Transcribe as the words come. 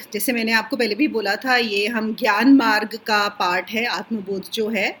जैसे मैंने आपको पहले भी बोला था, ये हम ज्ञान मार्ग का पार्ट है, आत्मबोध जो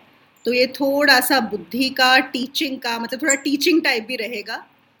है। तो ये थोड़ा सा बुद्धि का, टीचिंग का, मतलब थोड़ा टीचिंग टाइप भी रहेगा।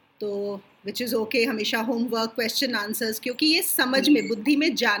 तो विच इज़ ओके, हमेशा होमवर्क, क्वेश्चन आंसर्स, क्योंकि ये समझ में, बुद्धि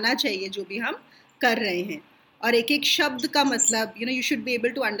में जाना चाहिए जो भी हम कर रहे हैं। और एक एक शब्द का मतलब, you should be able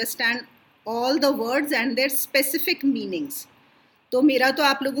to understand all the words and their specific meanings. तो मेरा तो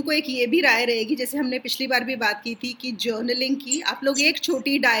आप लोगों को एक ये भी राय रहेगी, जैसे हमने पिछली बार भी बात की थी कि जर्नलिंग की, आप लोग एक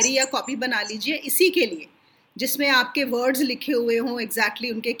छोटी डायरी या कॉपी बना लीजिए इसी के लिए, जिसमें आपके वर्ड्स लिखे हुए हों,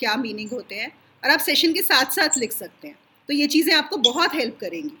 एग्जैक्टली उनके क्या मीनिंग होते हैं, और आप सेशन के साथ साथ लिख सकते हैं। तो ये चीज़ें आपको बहुत हेल्प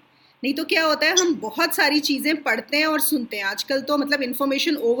करेंगी। नहीं तो क्या होता है, हम बहुत सारी चीज़ें पढ़ते हैं और सुनते हैं। आजकल तो मतलब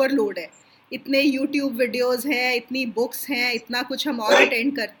इन्फॉर्मेशन ओवरलोड है, इतने यूट्यूब वीडियोज़ हैं, इतनी बुक्स हैं, इतना कुछ हम और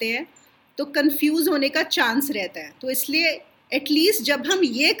अटेंड करते हैं, तो कंफ्यूज होने का चांस रहता है। तो इसलिए एटलीस्ट जब हम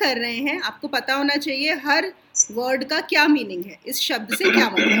ये कर रहे हैं, आपको पता होना चाहिए हर वर्ड का क्या मीनिंग है, इस शब्द से क्या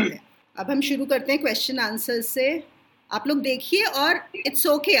मतलब है। अब हम शुरू करते हैं क्वेश्चन आंसर से। आप लोग देखिए, और it's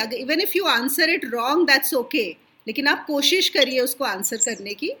okay, even if you answer it wrong that's okay, लेकिन आप कोशिश करिए उसको आंसर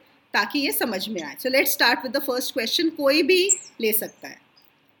करने की, ताकि ये समझ में आए। So let's start with the first question. कोई भी ले सकता है,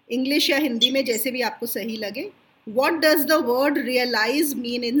 इंग्लिश या हिंदी में, जैसे भी आपको सही लगे। What does the word realize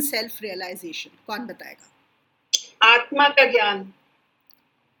mean in self realization? कौन बताएगा? आत्मा का ज्ञान।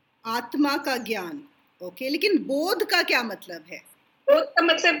 आत्मा का ज्ञान, ओके। लेकिन बोध का क्या मतलब है? बोध का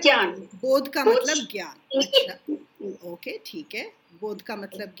मतलब ज्ञान। बोध का मतलब ज्ञान, अच्छा, ओके, ठीक है। बोध का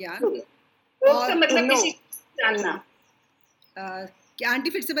मतलब ज्ञान, बोध का मतलब किसी जानना। क्या आंटी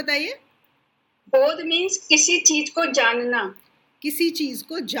फिर से बताइए? बोध मीन्स किसी चीज को जानना। किसी चीज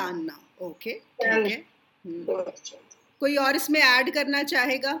को जानना, ओके, ठीक है। कोई और इसमें ऐड करना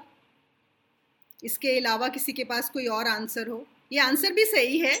चाहेगा? इसके अलावा किसी के पास कोई और आंसर हो? ये आंसर भी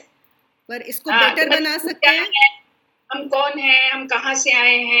सही है, पर इसको बेटर बना सकते हैं। हम कौन हैं, हम कहाँ से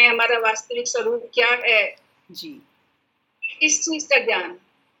आए हैं, हमारा वास्तविक स्वरूप क्या है जी, इस चीज का ज्ञान।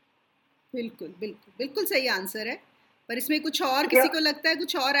 बिल्कुल बिल्कुल बिल्कुल सही आंसर है। पर इसमें कुछ और किसी को लगता है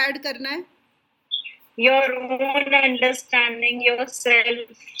कुछ और ऐड करना है? Your own understanding yourself,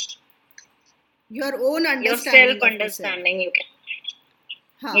 your own understanding, understanding, you can,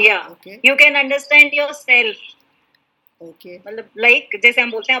 हाँ, okay, you can understand yourself. Okay, मतलब लाइक जैसे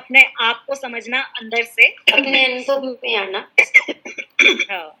हम बोलते हैं अपने आप को समझना अंदर से, अपने अनुभव में आना।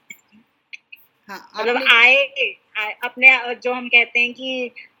 हाँ, मतलब आए अपने, जो हम कहते हैं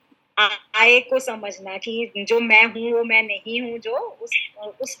कि आए को समझना, कि जो मैं हूँ वो मैं नहीं हूँ, जो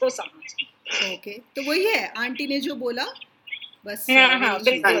उसको समझना। ओके, तो वही है आंटी ने जो बोला, बस। हाँ,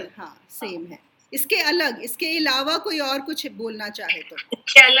 बिल्कुल, हाँ, सेम है। इसके अलग, इसके अलावा कोई और कुछ बोलना चाहे तो?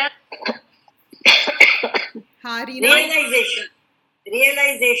 हाँ, रीना।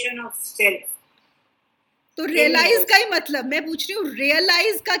 Realisation of self. तो रियलाइज का ही मतलब मैं पूछ रही हूँ,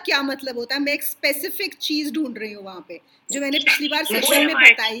 रियलाइज का क्या मतलब होता है? मैं एक स्पेसिफिक चीज ढूंढ रही हूँ वहां पे, जो मैंने पिछली बार सेशन में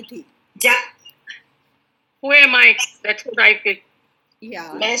बताई थी। Who am I? That's what I picked.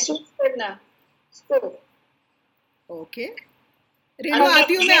 Yeah. महसूस करना। ओके, रेनू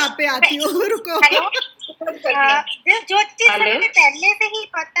आती हूँ मैं, आप पे आती हूँ, रुको। जो चीज हमें पहले से ही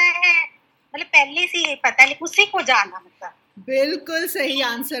पता है, मतलब पहले से ही पता है, उसी को जानना, मतलब। बिल्कुल सही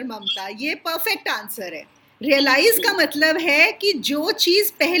आंसर ममता, ये परफेक्ट आंसर है। रियलाइज का मतलब है कि जो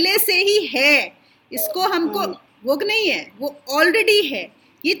चीज पहले से ही है, इसको हमको, वो नहीं है, वो ऑलरेडी है।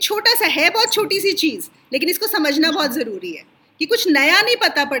 ये छोटा सा है, बहुत छोटी सी चीज, लेकिन इसको समझना बहुत जरूरी है कि कुछ नया नहीं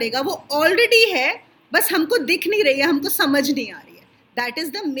पता पड़ेगा, वो ऑलरेडी है, बस हमको दिख नहीं रही है, हमको समझ नहीं आ रही है। That is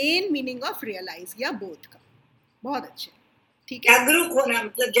the main meaning of realise या बोध का। बहुत अच्छे, ठीक है। जागरूक होना,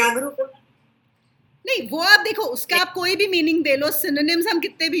 मतलब जागरूक होना नहीं, वो आप देखो, उसका आप कोई भी मीनिंग दे लो। सिनोनिम्स हम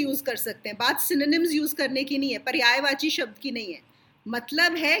कितने भी यूज कर सकते हैं, बात सिनोनिम्स यूज करने की नहीं है, पर्यायवाची शब्द की नहीं है।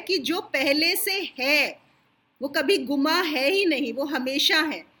 मतलब है कि जो पहले से है वो कभी गुमा है ही नहीं, वो हमेशा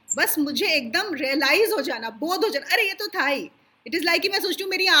है। बस मुझे एकदम रियलाइज हो जाना, बोध हो जाना, अरे ये तो था ही। इट इज लाइक कि मैं सोचती हूँ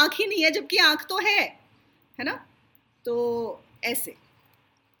मेरी आंख ही नहीं है, जबकि आंख तो है ना। तो ऐसे,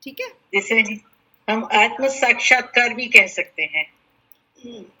 ठीक है। जैसे हम आत्म साक्षात्कार भी कह सकते हैं,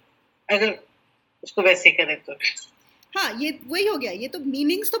 अगर उसको वैसे करें तो। हाँ, ये वही हो गया। ये तो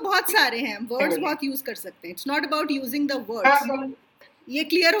मीनिंग्स तो बहुत सारे हैं, वर्ड्स बहुत यूज कर सकते हैं। It's not about using the words. ये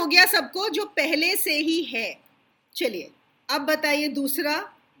क्लियर हो गया सबको, जो पहले से ही है। चलिए अब बताइए दूसरा,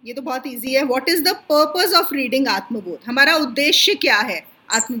 ये तो बहुत इजी है। What is the purpose of reading आत्मबोध? हमारा उद्देश्य क्या है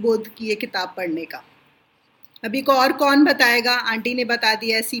आत्मबोध की ये किताब पढ़ने का? अभी को और कौन बताएगा? आंटी ने बता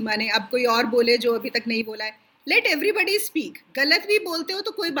दिया है, सीमा ने। अब कोई और बोले जो अभी तक नहीं बोला है। Let everybody speak. गलत भी बोलते हो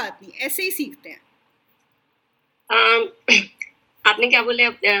तो कोई बात नहीं, ऐसे ही सीखते हैं। आपने क्या बोले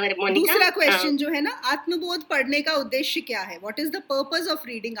मोनिका? दूसरा क्वेश्चन जो है ना, आत्मबोध पढ़ने का उद्देश्य क्या है? What is the purpose of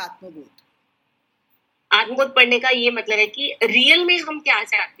reading आत्मबोध? आत्मबोध पढ़ने का ये मतलब है कि रियल में हम क्या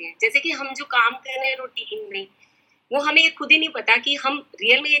चाहते हैं। जैसे कि हम जो काम कर रहे हैं रूटीन में, वो हमें ये खुद ही नहीं पता कि हम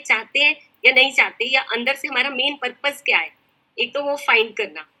रियल में ये चाहते हैं या नहीं चाहते, या अंदर से हमारा मेन पर्पस क्या है। एक तो वो फाइंड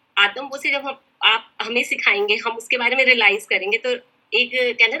करना, आत्मबोध से जब आप हमें सिखाएंगे, हम उसके बारे में रियलाइज करेंगे, तो एक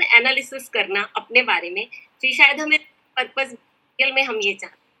कहते हैं ना एनालिसिस करना अपने बारे में, फिर शायद हमें पर्पस रियल में हम ये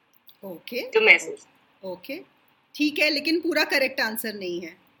चाहते हैं। ओके, जो महसूस। ओके, ठीक है, लेकिन पूरा करेक्ट आंसर नहीं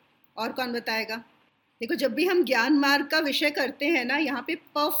है। और कौन बताएगा? देखो, जब भी हम ज्ञान मार्ग का विषय करते हैं ना, यहाँ पे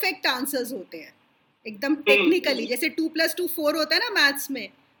परफेक्ट आंसर्स होते हैं, एकदम टेक्निकली, जैसे 2+2 4 होता है ना मैथ्स में,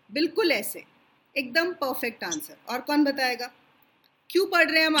 बिल्कुल ऐसे एकदम परफेक्ट आंसर। और कौन बताएगा क्यों पढ़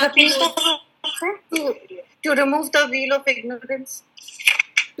रहे हैं हम आत्मबोध? To remove the wheel of ignorance.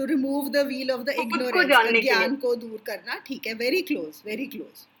 To remove the wheel of the ignorance, अज्ञान को दूर करना। ठीक है, वेरी क्लोज, वेरी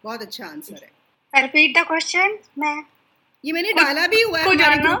क्लोज, बहुत अच्छा आंसर है। Repeat the question. ये मैंने डाला भी हुआ है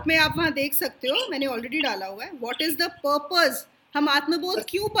हमारे ग्रुप में, आप वहाँ देख सकते हो, मैंने ऑलरेडी डाला हुआ है। व्हाट इज द पर्पस, हम आत्मबोध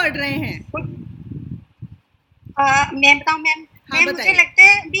क्यों पढ़ रहे हैं? मैं बताऊं मैम? हाँ, मुझे लगता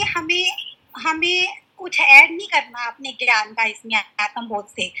है भी हमें कुछ ऐड नहीं करना अपने ज्ञान का इसमें आत्मबोध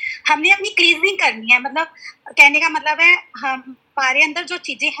से, हमने अपनी क्लीनिंग करनी है। मतलब कहने का मतलब है हमारे अंदर जो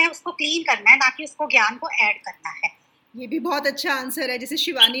चीजें हैं उसको क्लीन करना है, ना कि उसको ज्ञान को ऐड करना है। ये भी बहुत अच्छा आंसर है। जैसे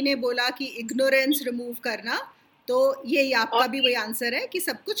शिवानी ने बोला कि इग्नोरेंस रिमूव करना, तो ये आपका भी वही आंसर है कि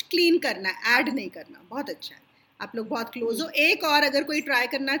सब कुछ क्लीन करना है, ऐड नहीं करना। बहुत अच्छा है, आप लोग बहुत क्लोज हो। एक और अगर कोई ट्राई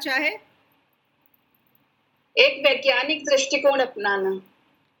करना चाहे। एक वैज्ञानिक दृष्टिकोण अपनाना।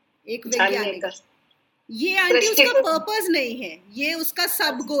 एक वैज्ञानिक, ये आंटी उसका पर्पस नहीं है, ये उसका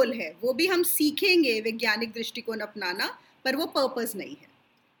सब गोल है। वो भी हम सीखेंगे वैज्ञानिक दृष्टिकोण अपनाना, पर वो पर्पस नहीं है।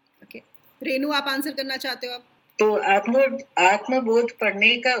 ओके, रेनू आप आंसर करना चाहते हो? आप तो आत्मबोध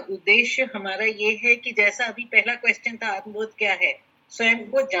पढ़ने का उद्देश्य हमारा ये है कि जैसा अभी पहला क्वेश्चन था, आत्मबोध क्या है, स्वयं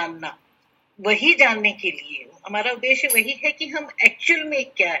को जानना। वही जानने के लिए हमारा उद्देश्य वही है कि हम एक्चुअल में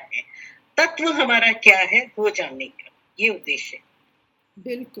क्या है, तत्व हमारा क्या है, वो जानने का ये उद्देश्य।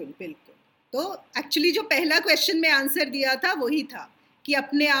 बिल्कुल बिल्कुल। तो एक्चुअली जो पहला क्वेश्चन में आंसर दिया था वही था कि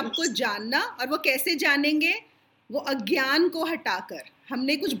अपने आप को जानना। और वो कैसे जानेंगे? वो अज्ञान को हटाकर।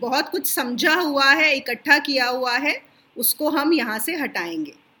 हमने बहुत कुछ समझा हुआ है, इकट्ठा किया हुआ है, उसको हम यहाँ से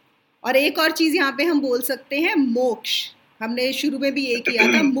हटाएंगे। और एक और चीज़ यहाँ पे हम बोल सकते हैं, मोक्ष। हमने शुरू में भी ये किया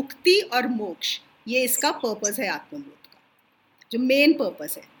था, मुक्ति और मोक्ष, ये इसका पर्पस है आत्मबोध का, जो मेन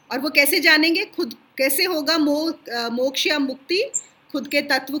पर्पस है। और वो कैसे जानेंगे? खुद कैसे होगा मोक्ष या मुक्ति? खुद के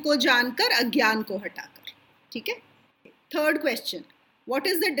तत्व को जानकर, अज्ञान को हटाकर। ठीक है। Third question, what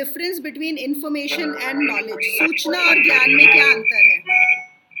is the difference between information and knowledge? सूचना और ज्ञान में क्या अंतर है?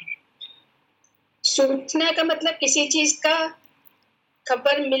 सूचना का मतलब किसी चीज का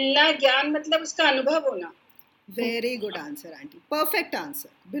खबर मिलना, ज्ञान मतलब उसका अनुभव होना। Very good answer aunty, perfect answer,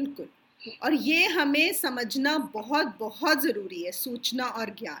 बिल्कुल। और ये हमें समझना बहुत बहुत ज़रूरी है, सूचना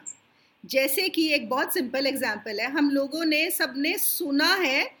और ज्ञान। जैसे कि एक बहुत सिंपल एग्जाम्पल है, हम लोगों ने सबने सुना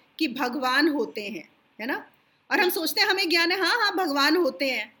है कि भगवान होते हैं, है ना? और हम सोचते हैं हमें ज्ञान है, हाँ हाँ भगवान होते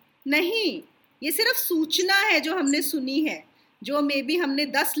हैं। नहीं, ये सिर्फ सूचना है जो हमने सुनी है, जो मे बी हमने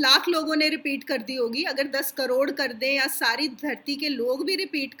 10 लाख लोगों ने रिपीट कर दी होगी। अगर 10 करोड़ कर दें या सारी धरती के लोग भी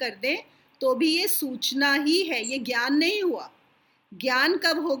रिपीट कर दें, तो भी ये सूचना ही है, ये ज्ञान नहीं हुआ। ज्ञान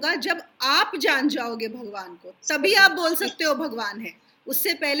कब होगा? जब आप जान जाओगे भगवान को, तभी आप बोल सकते हो भगवान है।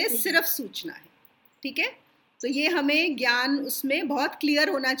 उससे पहले सिर्फ सूचना है। ठीक है। तो ये हमें ज्ञान उसमें बहुत क्लियर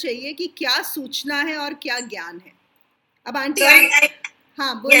होना चाहिए कि क्या सूचना है और क्या ज्ञान है। अब आंटी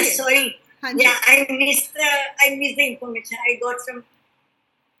हाँ बोलिए। सॉरी, हाँ जी, I missed the information. I got some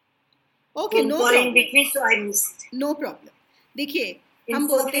okay, no in between, so I missed. No problem. देखिए, हम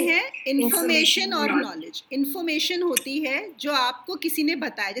बोलते हैं इंफॉर्मेशन और नॉलेज। इंफॉर्मेशन होती है जो आपको किसी ने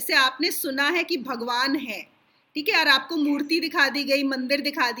बताया, जैसे आपने सुना है कि भगवान है, ठीक है, और आपको मूर्ति दिखा दी गई, मंदिर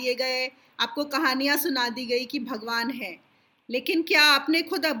दिखा दिए गए, आपको कहानियाँ सुना दी गई कि भगवान है, लेकिन क्या आपने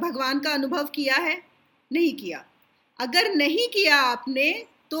खुद भगवान का अनुभव किया है? नहीं किया। अगर नहीं किया आपने,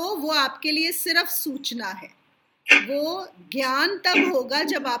 तो वो आपके लिए सिर्फ सूचना है। वो ज्ञान तब होगा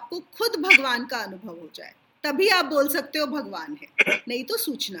जब आपको खुद भगवान का अनुभव हो जाए, तभी आप बोल सकते हो भगवान है, नहीं तो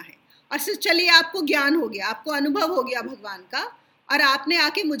सूचना है। और सिर्फ चलिए, आपको ज्ञान हो गया, आपको अनुभव हो गया भगवान का, और आपने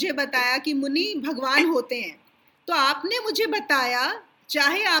आके मुझे बताया कि मुनि भगवान होते हैं, तो आपने मुझे बताया,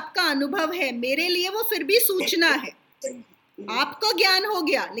 चाहे आपका अनुभव है, मेरे लिए वो फिर भी सूचना है। आपको ज्ञान हो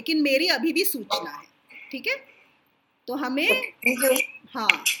गया, लेकिन मेरी अभी भी सूचना है। ठीक है। तो हमें हाँ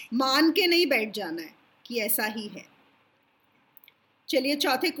मान के नहीं बैठ जाना है कि ऐसा ही है। चलिए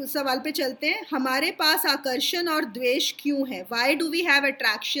चौथे सवाल पे चलते हैं। हमारे पास आकर्षण और द्वेष क्यों है? Why do we have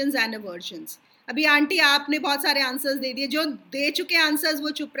attractions and अवर्जन्स? अभी आंटी आपने बहुत सारे आंसर्स दे दिए, जो दे चुके आंसर्स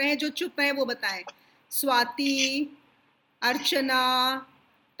वो चुप रहे हैं, जो चुप हैं वो बताएं। स्वाति, अर्चना,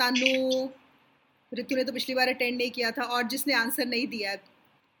 तनु, ऋतु ने तो पिछली बार अटेंड नहीं किया था, और जिसने आंसर नहीं दिया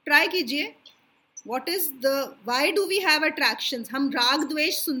ट्राई कीजिए। What is the why do we have attractions? हम राग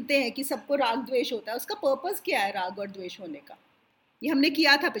द्वेष सुनते हैं कि सबको राग द्वेष होता है, उसका पर्पस क्या है राग और द्वेष होने का? ये हमने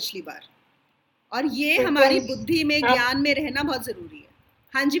किया था पिछली बार, और ये हमारी बुद्धि में, ज्ञान में रहना बहुत जरूरी है।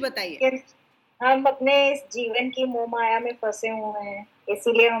 हाँ जी बताइए। हम अपने इस जीवन की मोह माया में फंसे हुए हैं,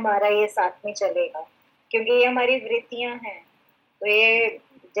 इसीलिए हमारा ये साथ में चलेगा, क्योंकि ये हमारी वृत्तियां हैं। तो ये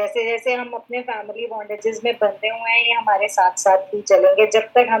जैसे जैसे हम अपने फैमिली बॉन्डेजेस में बंधे हुए हैं, ये हमारे साथ साथ ही चलेंगे जब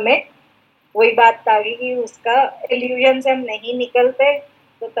तक हमें वही बात आ गई कि उसका इल्यूजन से हम नहीं निकलते,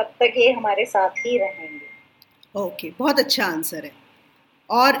 तो तब तक ये हमारे साथ ही रहेंगे। ओके, बहुत अच्छा आंसर है।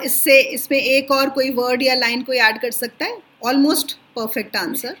 और इसमें एक और कोई वर्ड या लाइन कोई ऐड कर सकता है? Almost perfect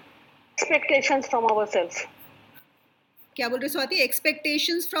answer. Expectations from ourselves. क्या बोल रहे Swati?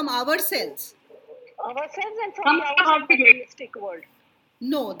 Expectations from ourselves and from our realistic world.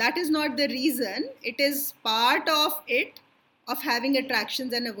 No, that is not the reason. It is part of it, of having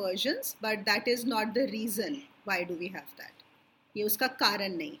attractions and aversions, but that is not the reason why do we have that. ये उसका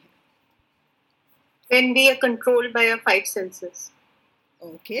कारण नहीं है. When we are controlled by our five senses.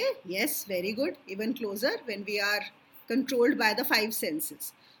 Okay, yes, very good. Even closer, when we are controlled by the five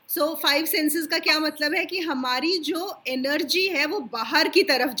senses. So five senses का क्या मतलब है? कि हमारी जो energy है वो बाहर की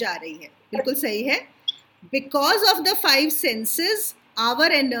तरफ जा रही है. बिल्कुल सही है. Because of the five senses, our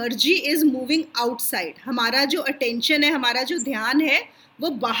energy is moving outside. हमारा जो attention है, हमारा जो ध्यान है, वो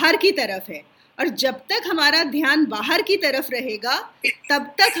बाहर की तरफ है, और जब तक हमारा ध्यान बाहर की तरफ रहेगा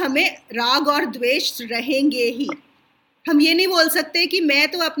तब तक हमें राग और द्वेष रहेंगे ही. हम ये नहीं बोल सकते कि मैं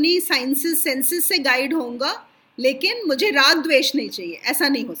तो अपनी सेंसेस से गाइड होऊंगा लेकिन मुझे राग द्वेष नहीं चाहिए, ऐसा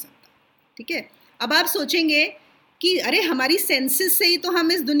नहीं हो सकता. ठीक है. अब आप सोचेंगे कि अरे हमारी सेंसेस से ही तो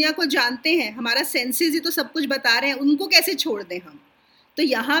हम इस दुनिया को जानते हैं, हमारा सेंसेस ही तो सब कुछ बता रहे हैं, उनको कैसे छोड़ दें हम? तो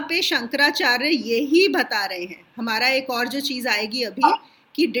यहाँ पे शंकराचार्य यही बता रहे हैं. हमारा एक और जो चीज़ आएगी अभी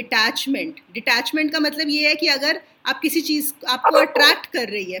कि डिटैचमेंट का मतलब ये है कि अगर आप किसी चीज़ आपको अट्रैक्ट कर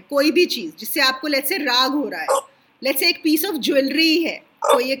रही है, कोई भी चीज़ जिससे आपको लेट्स से राग हो रहा है, लेट्स से एक पीस ऑफ ज्वेलरी है,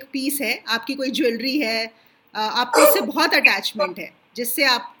 कोई एक पीस है आपकी, कोई ज्वेलरी है, आपको उससे बहुत अटैचमेंट है,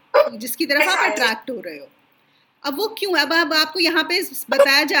 जिसकी तरफ आप अट्रैक्ट हो रहे हो. अब वो क्यों? अब आपको यहाँ पे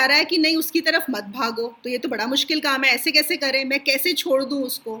बताया जा रहा है कि नहीं उसकी तरफ मत भागो, तो ये तो बड़ा मुश्किल काम है, ऐसे कैसे करें, मैं कैसे छोड़ दूँ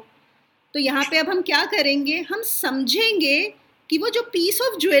उसको? तो यहाँ पे अब हम क्या करेंगे, हम समझेंगे कि वो जो पीस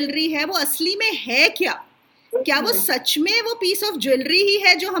ऑफ ज्वेलरी है वो असली में है क्या वो सच में वो पीस ऑफ ज्वेलरी ही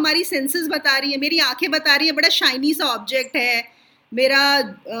है जो हमारी सेंसेस बता रही है, मेरी आंखें बता रही है बड़ा शाइनी सा ऑब्जेक्ट है,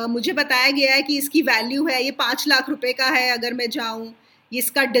 मुझे बताया गया है कि इसकी वैल्यू है, ये 5 लाख रुपए का है अगर मैं जाऊँ,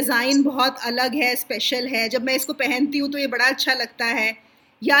 इसका डिज़ाइन बहुत अलग है, स्पेशल है, जब मैं इसको पहनती हूँ तो ये बड़ा अच्छा लगता है,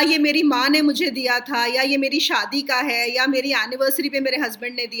 या ये मेरी माँ ने मुझे दिया था, या ये मेरी शादी का है, या मेरी एनिवर्सरी पे मेरे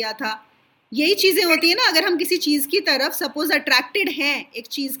हस्बैंड ने दिया था. यही चीज़ें होती है ना अगर हम किसी चीज़ की तरफ सपोज अट्रैक्टेड हैं, एक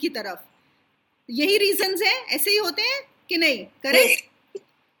चीज़ की तरफ, यही रीजंस हैं, ऐसे ही होते हैं कि नहीं? करेक्ट.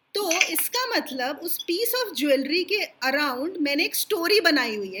 तो इसका मतलब उस पीस ऑफ ज्वेलरी के अराउंड मैंने एक स्टोरी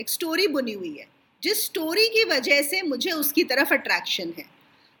बनाई हुई है, एक स्टोरी बुनी हुई है, जिस स्टोरी की वजह से मुझे उसकी तरफ अट्रैक्शन है.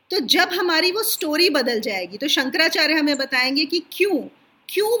 तो जब हमारी वो स्टोरी बदल जाएगी तो शंकराचार्य हमें बताएंगे कि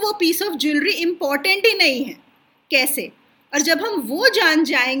क्यों वो पीस ऑफ ज्वेलरी इम्पॉर्टेंट ही नहीं है, कैसे. और जब हम वो जान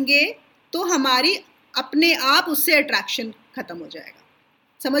जाएंगे तो हमारी अपने आप उससे अट्रैक्शन खत्म हो जाएगा.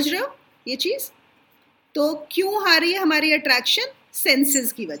 समझ रहे हो ये चीज़? तो क्यों आ रही है हमारी अट्रैक्शन?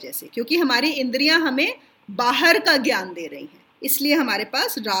 सेंसेस की वजह से, क्योंकि हमारी इंद्रियां हमें बाहर का ज्ञान दे रही हैं, इसलिए हमारे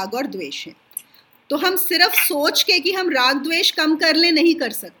पास राग और द्वेष है. तो हम सिर्फ सोच के कि हम राग द्वेष कम कर ले नहीं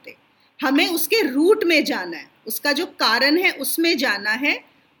कर सकते, हमें उसके रूट में जाना है, उसका जो कारण है उसमें जाना है,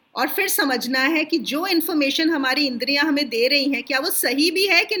 और फिर समझना है कि जो इन्फॉर्मेशन हमारी इंद्रियां हमें दे रही हैं क्या वो सही भी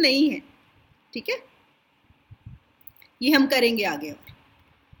है कि नहीं है. ठीक है, ये हम करेंगे आगे. और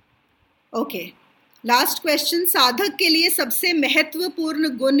ओके, लास्ट क्वेश्चन, साधक के लिए सबसे महत्वपूर्ण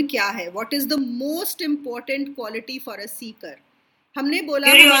गुण क्या है? What is the most important quality for a Sikar? हमने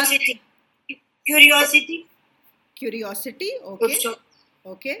बोला क्यूरियोसिटी.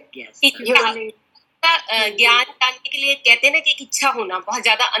 ओके. ज्ञान जानने के लिए कहते हैं ना कि इच्छा होना, बहुत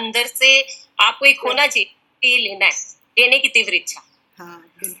ज्यादा अंदर से आपको एक होना चाहिए, लेना है, लेने की तीव्र इच्छा. हाँ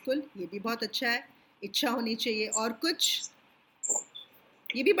बिल्कुल, ये भी बहुत अच्छा है, इच्छा होनी चाहिए. और कुछ?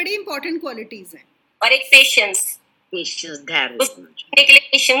 ये भी बड़ी इंपॉर्टेंट क्वालिटीज हैं. और एक पेशेंस, धैर्य के लिए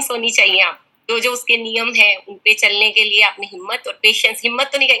पेशेंस होनी चाहिए. आप जो उसके नियम है उन पे चलने के लिए अपनी हिम्मत और पेशेंस, हिम्मत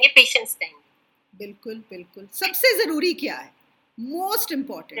तो नहीं कहेंगे, पेशेंस कहेंगे। बिल्कुल बिल्कुल। सबसे जरूरी क्या है, मोस्ट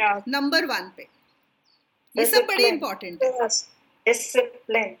इम्पोर्टेंट, नंबर 1 पे, ये सब बड़ी इम्पोर्टेंट है।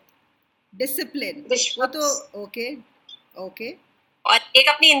 डिसिप्लिन, डिसिप्लिन वो तो ओके ओके। और एक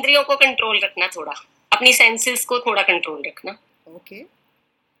अपनी इंद्रियों को कंट्रोल रखना, थोड़ा अपनी सेंसेस को थोड़ा कंट्रोल रखना। ओके।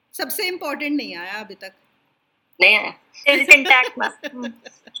 सबसे इम्पोर्टेंट नहीं आया अभी तक, नहीं आया।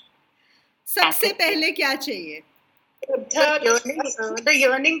 सबसे पहले क्या चाहिए? The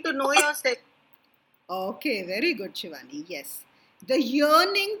yearning to know yourself. Okay, very good Shivani, yes. The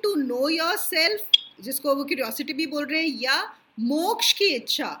yearning to know yourself, जिसको वो क्यूरियोसिटी भी बोल रहे हैं, या मोक्ष की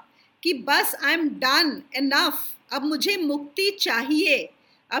इच्छा कि बस आई एम डन एनफ, अब मुझे मुक्ति चाहिए,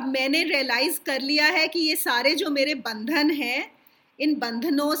 अब मैंने रियलाइज कर लिया है कि ये सारे जो मेरे बंधन हैं, इन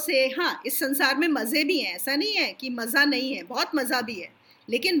बंधनों से, हाँ इस संसार में मज़े भी हैं, ऐसा नहीं है कि मज़ा नहीं है, बहुत मज़ा भी है,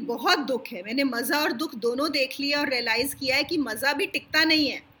 लेकिन बहुत दुख है। मैंने मज़ा और दुख दोनों देख लिया और रियलाइज़ किया है कि मज़ा भी टिकता नहीं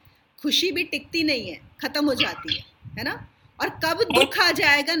है, खुशी भी टिकती नहीं है, ख़त्म हो जाती है ना। और कब दुख आ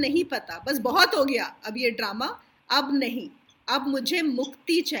जाएगा नहीं पता, बस बहुत हो गया अब ये ड्रामा, अब नहीं, अब मुझे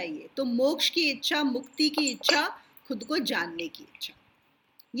मुक्ति चाहिए। तो मोक्ष की इच्छा, मुक्ति की इच्छा, खुद को जानने की इच्छा,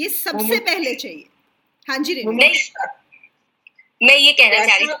 ये सबसे पहले चाहिए। हाँ जी रेणु। मैं ये कहना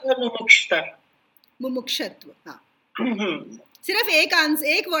चाह रही हूँ, मुमुक्षत्व, हाँ सिर्फ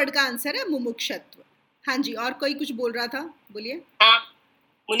एक वर्ड का आंसर है, मुमुक्षत्व। हाँ जी, और कोई कुछ बोल रहा था, बोलिए। हाँ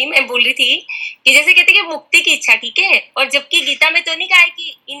मुनि, मैं बोल रही थी कि जैसे कहते हैं कि मुक्ति की इच्छा, ठीक है, और जबकि गीता में तो नहीं कहा है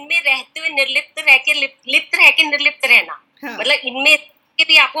कि इनमें रहते हुए निर्लिप्त रह के लिप्त रह के निर्लिप्त रहना, हाँ। मतलब इनमें के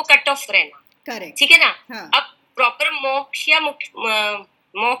भी आपको कट ऑफ रहना, करेक्ट, ठीक है ना। हाँ। अब प्रॉपर मोक्ष या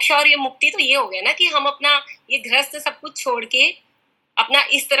मोक्ष और ये मुक्ति तो ये हो गया ना कि हम अपना ये गृहस्थ सब कुछ छोड़ के अपना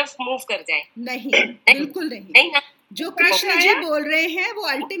इस तरफ मूव कर जाए। नहीं, बिल्कुल नहीं ना। जो कृष्ण जी बोल रहे हैं वो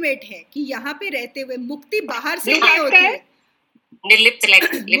अल्टीमेट है कि यहाँ पे रहते हुए मुक्ति बाहर से नहीं होती है, निर्लिप्त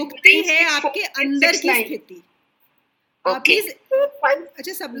मुक्ति है आपके अंदर की स्थिति।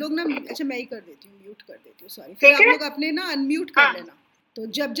 अच्छा सब लोग ना, अच्छा मैं ही कर देती हूँ, म्यूट कर देती हूँ, सॉरी, फिर आप लोग अपने ना अनम्यूट कर लेना। तो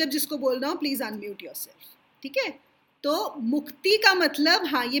जब जिसको बोलना हो प्लीज अनम्यूट योरसेल्फ, ठीक है। तो मुक्ति का मतलब,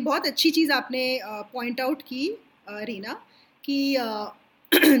 हाँ ये बहुत अच्छी चीज आपने पॉइंट आउट की रीना, कि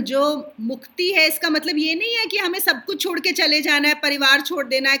जो मुक्ति है इसका मतलब ये नहीं है कि हमें सब कुछ छोड़ के चले जाना है, परिवार छोड़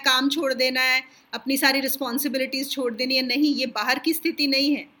देना है, काम छोड़ देना है, अपनी सारी रिस्पॉन्सिबिलिटीज़ छोड़ देनी है, नहीं, ये बाहर की स्थिति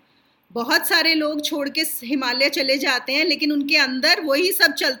नहीं है। बहुत सारे लोग छोड़ के हिमालय चले जाते हैं, लेकिन उनके अंदर वही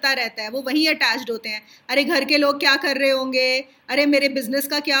सब चलता रहता है, वो वहीं अटैच्ड होते हैं। अरे घर के लोग क्या कर रहे होंगे, अरे मेरे बिजनेस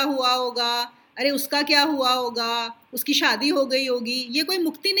का क्या हुआ होगा, अरे उसका क्या हुआ होगा, उसकी शादी हो गई होगी, ये कोई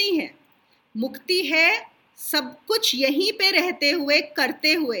मुक्ति नहीं है। मुक्ति है सब कुछ यहीं पे रहते हुए,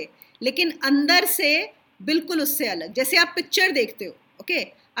 करते हुए, लेकिन अंदर से बिल्कुल उससे अलग। जैसे आप पिक्चर देखते हो, ओके,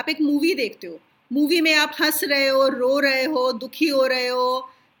 आप एक मूवी देखते हो, मूवी में आप हंस रहे हो, रो रहे हो, दुखी हो रहे हो,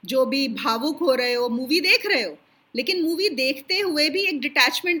 जो भी भावुक हो रहे हो, मूवी देख रहे हो, लेकिन मूवी देखते हुए भी एक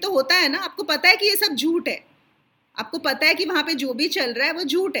डिटैचमेंट तो होता है ना। आपको पता है कि ये सब झूठ है, आपको पता है कि वहाँ पे जो भी चल रहा है वो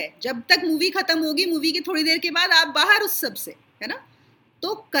झूठ है। जब तक मूवी खत्म होगी, मूवी की थोड़ी देर के बाद आप बाहर उस सब से, है ना।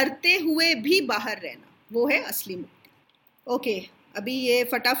 तो करते हुए भी बाहर रहना, वो है असली मुक्ति। ओके, अभी ये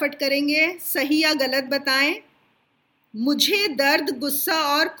फटाफट करेंगे, सही या गलत बताएं। मुझे दर्द, गुस्सा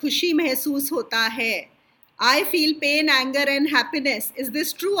और खुशी महसूस होता है। I feel pain, anger and happiness. Is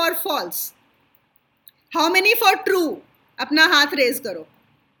this true और false? How many for true? अपना हाथ रेज करो।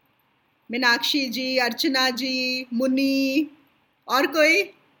 मीनाक्षी जी, अर्चना जी, मुनि, और कोई?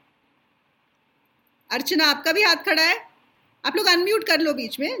 अर्चना आपका भी हाथ खड़ा है, आप लोग अनम्यूट कर लो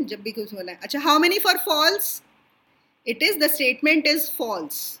बीच में जब भी कुछ बोला है। अच्छा, how many for false? It is, the statement is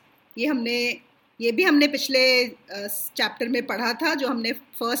false. ये भी हमने पिछले चैप्टर में पढ़ा था, जो हमने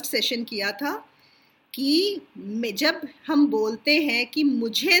फर्स्ट सेशन किया था, कि जब हम बोलते हैं कि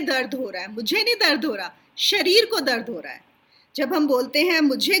मुझे दर्द हो रहा है, मुझे नहीं दर्द हो रहा, शरीर को दर्द हो रहा है। जब हम बोलते हैं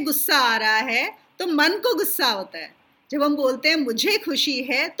मुझे गुस्सा आ रहा है, तो मन को गुस्सा होता है। जब हम बोलते हैं मुझे खुशी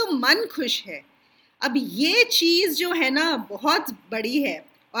है, तो मन खुश है। अब ये चीज़ जो है ना बहुत बड़ी है,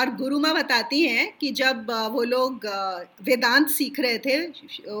 और गुरु माँ बताती हैं कि जब वो लोग वेदांत सीख रहे थे,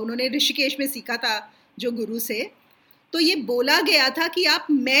 उन्होंने ऋषिकेश में सीखा था जो गुरु से, तो ये बोला गया था कि आप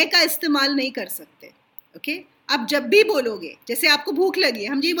मैं का इस्तेमाल नहीं कर सकते। ओके, आप जब भी बोलोगे, जैसे आपको भूख लगी है,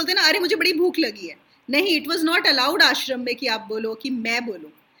 हम यही बोलते हैं ना, अरे मुझे बड़ी भूख लगी है, नहीं, इट वॉज नॉट अलाउड आश्रम में कि आप बोलो कि मैं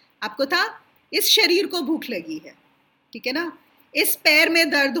बोलूँ। आपको था इस शरीर को भूख लगी है, ठीक है ना, इस पैर में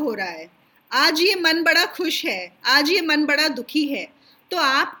दर्द हो रहा है, आज ये मन बड़ा खुश है, आज ये मन बड़ा दुखी है। तो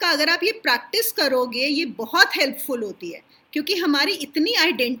आपका, अगर आप ये प्रैक्टिस करोगे, ये बहुत हेल्पफुल होती है, क्योंकि हमारी इतनी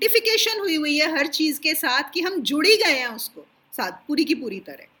आइडेंटिफिकेशन हुई है हर चीज़ के साथ कि हम जुड़ ही गए हैं उसको साथ पूरी की पूरी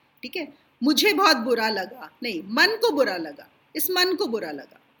तरह, ठीक है, मुझे बहुत बुरा लगा, नहीं, मन को बुरा लगा, इस मन को बुरा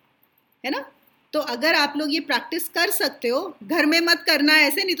लगा, है ना। तो अगर आप लोग ये प्रैक्टिस कर सकते हो, घर में मत करना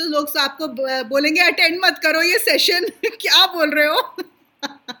ऐसे, नहीं तो लोग आपको बोलेंगे अटेंड मत करो ये सेशन क्या बोल रहे हो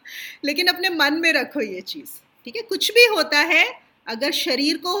लेकिन अपने मन में रखो ये चीज़, ठीक है। कुछ भी होता है, अगर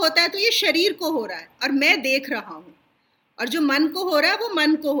शरीर को होता है तो ये शरीर को हो रहा है और मैं देख रहा हूँ, और जो मन को हो रहा है वो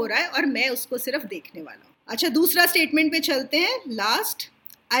मन को हो रहा है और मैं उसको सिर्फ देखने वाला हूँ। अच्छा, दूसरा स्टेटमेंट पे चलते हैं, last.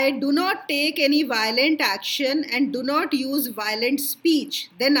 I do not take any violent action and do not use violent speech,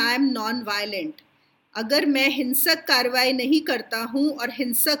 then I am non-violent. अगर मैं हिंसक कार्रवाई नहीं करता हूँ और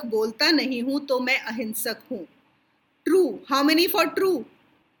हिंसक बोलता नहीं हूँ तो मैं अहिंसक हूँ। True. How many for true?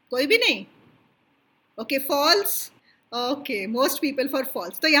 कोई भी नहीं? Okay, false. Okay, most people for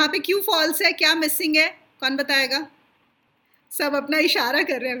false. तो यहाँ पे क्यों false है, क्या missing है, कौन बताएगा? सब अपना इशारा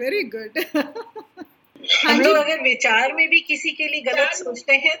कर रहे हैं, वेरी गुड हम लोग अगर विचार में भी किसी के लिए गलत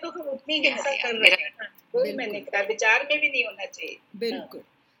सोचते हैं तो हम उतनी हिंसा कर रहे हैं। वही मैंने कहा, विचार में भी नहीं होना चाहिए। बिल्कुल।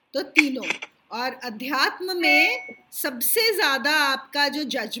 तो तीनों, और अध्यात्म में सबसे ज्यादा आपका जो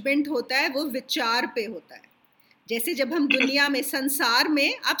जजमेंट होता है वो विचार पे होता है। जैसे जब हम दुनिया में, संसार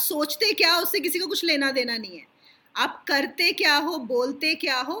में, आप सोचते क्या, उससे किसी को कुछ लेना देना नहीं है, आप करते क्या हो, बोलते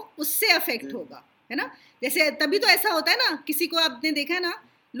क्या हो, उससे अफेक्ट होगा, है ना। जैसे तभी तो ऐसा होता है ना, किसी को आपने देखा है ना,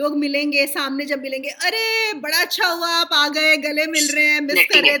 लोग मिलेंगे, सामने जब मिलेंगे, अरे बड़ा अच्छा हुआ आप आ गए, गले मिल रहे हैं, मिस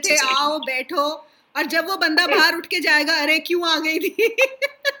कर रहे थे, आओ बैठो, और जब वो बंदा बाहर उठ के जाएगा, अरे क्यों आ गई थी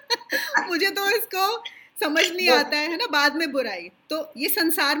मुझे तो इसको समझ नहीं आता है ना, बाद में बुराई। तो ये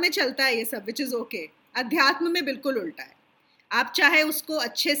संसार में चलता है ये सब, विच इज ओके। अध्यात्म में बिल्कुल उल्टा है, आप चाहे उसको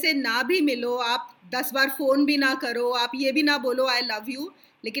अच्छे से ना भी मिलो, आप 10 बार फोन भी ना करो, आप ये भी ना बोलो आई लव यू,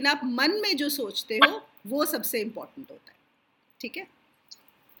 लेकिन आप मन में जो सोचते हो वो सबसे इम्पोर्टेंट होता है, ठीक है।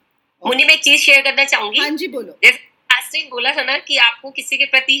 मुन्नी, मैं एक चीज शेयर करना चाहूंगी। हाँ जी, बोलो। जैसे बोला था ना कि आपको किसी के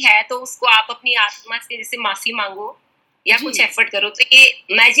प्रति है तो उसको आप अपनी आत्मा से जैसे माफी मांगो या कुछ एफर्ट करो, तो ये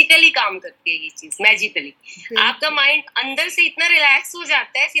मैजिकली काम करती है ये चीज, मैजिकली आपका माइंड अंदर से इतना रिलैक्स हो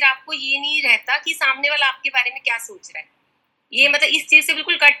जाता है, फिर आपको ये नहीं रहता कि सामने वाला आपके बारे में क्या सोच रहा है। ये मतलब इस चीज से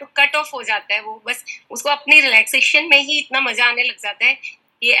बिल्कुल कट ऑफ हो जाता है, वो बस उसको अपनी रिलैक्सेशन में ही इतना मजा आने लग जाता है,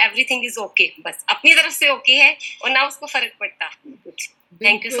 ये एवरीथिंग इज ओके, बस अपनी तरफ से ओके है और ना उसको फर्क पड़ता कुछ।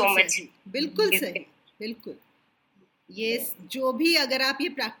 Thank you so much. बिल्कुल सही, बिल्कुल। ये जो भी अगर आप ये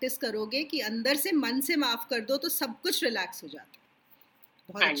प्रैक्टिस करोगे कि अंदर से, मन से माफ कर दो, तो सब कुछ रिलैक्स हो जाता है।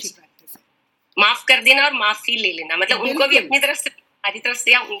 बहुत अच्छी प्रैक्टिस है। माफ कर देना और माफी ले लेना, मतलब उनको भी अपनी तरफ से, हमारी तरफ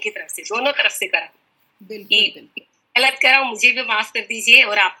से या उनकी तरफ से, दोनों तरफ से करा। बिल्कुल। गलत करा मुझे भी माफ कर दीजिए,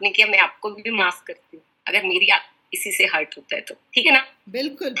 और आपने किया मैं आपको भी माफ करती हूँ, अगर मेरी किसी से हर्ट होता है तो, ठीक है ना।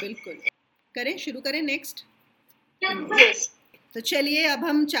 बिल्कुल बिल्कुल। करें, शुरू करें नेक्स्ट। yes. तो चलिए अब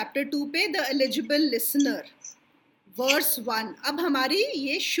हम चैप्टर 2 पे, द एलिजिबल लिसनर, वर्स 1, अब हमारी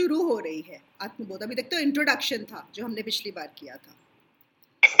ये शुरू हो रही है आत्मबोध। अभी तक तो इंट्रोडक्शन था जो हमने पिछली बार किया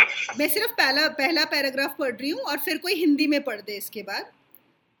था। मैं सिर्फ पहला पैराग्राफ पढ़ रही हूँ और फिर कोई हिंदी में पढ़ दे इसके बाद।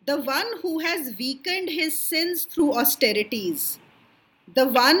 The one who has weakened his sins through austerities, the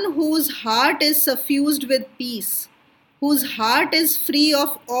one whose heart is suffused with peace, whose heart is free of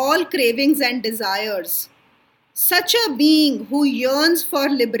all cravings and desires, such a being who yearns for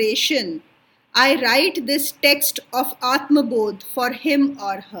liberation, I write this text of Atmabodh for him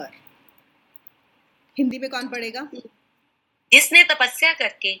or her. Hindi में कौन पढ़ेगा? जिसने तपस्या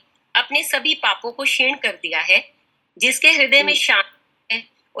करके अपने सभी पापों को क्षीण कर दिया है, जिसके हृदय में शांति है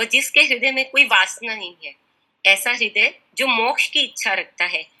और जिसके हृदय में कोई वासना नहीं है, ऐसा हृदय जो मोक्ष की इच्छा रखता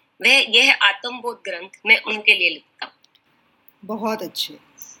है, वह यह आत्मबोध ग्रंथ मैं उनके लिए लिखता हूँ। बहुत अच्छे।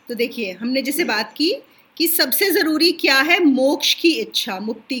 तो देखिए, हमने जैसे बात की कि सबसे ज़रूरी क्या है, मोक्ष की इच्छा,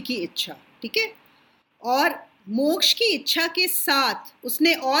 मुक्ति की इच्छा, ठीक है। और मोक्ष की इच्छा के साथ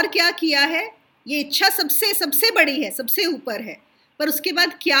उसने और क्या किया है, ये इच्छा सबसे बड़ी है, सबसे ऊपर है, पर उसके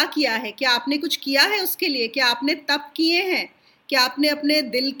बाद क्या किया है, क्या आपने कुछ किया है उसके लिए, क्या आपने तप किए हैं, क्या आपने अपने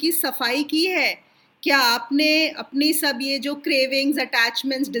दिल की सफाई की है, क्या आपने अपनी सब ये जो क्रेविंग्स,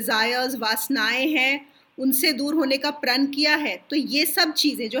 अटैचमेंट्स, डिज़ायर्स, वासनाएं हैं, उनसे दूर होने का प्रण किया है। तो ये सब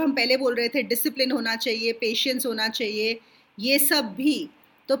चीज़ें जो हम पहले बोल रहे थे, डिसिप्लिन होना चाहिए, पेशेंस होना चाहिए, ये सब भी।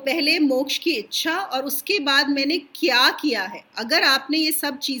 तो पहले मोक्ष की इच्छा और उसके बाद मैंने क्या किया है। अगर आपने ये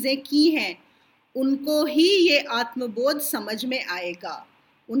सब चीज़ें की हैं, उनको ही ये आत्मबोध समझ में आएगा,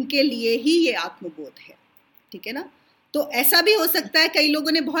 उनके लिए ही ये आत्मबोध है, ठीक है ना। तो ऐसा भी हो सकता है कई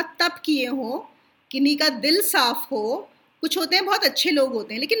लोगों ने बहुत तप किए हों, किन्हीं का दिल साफ हो, कुछ होते हैं बहुत अच्छे लोग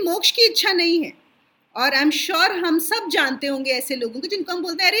होते हैं, लेकिन मोक्ष की इच्छा नहीं है। और आई एम श्योर हम सब जानते होंगे ऐसे लोगों को जिनको हम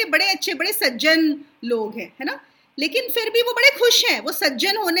बोलते हैं अरे बड़े अच्छे, बड़े सज्जन लोग हैं, है ना, लेकिन फिर भी वो बड़े खुश हैं, वो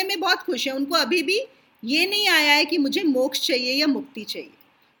सज्जन होने में बहुत खुश हैं, उनको अभी भी ये नहीं आया है कि मुझे मोक्ष चाहिए या मुक्ति चाहिए।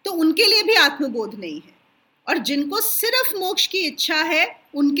 तो उनके लिए भी आत्मबोध नहीं है, और जिनको सिर्फ मोक्ष की इच्छा है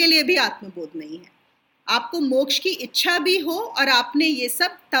उनके लिए भी आत्मबोध नहीं है। आपको मोक्ष की इच्छा भी हो और आपने ये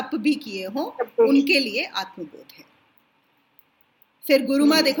सब तप भी किए हो, उनके लिए आत्मबोध है। फिर गुरु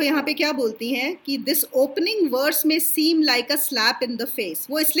माँ देखो यहाँ पे क्या बोलती हैं कि दिस ओपनिंग वर्स में seem like a slap in the face.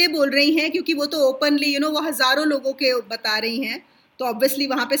 वो इसलिए बोल रही हैं क्योंकि वो तो ओपनली वो हजारों लोगों के बता रही हैं, तो ऑब्वियसली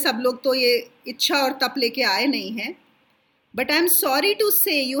वहाँ पे सब लोग तो ये इच्छा और तप लेके आए नहीं हैं। But I am sorry to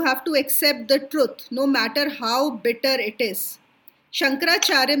say you have to accept the truth no matter how bitter it is.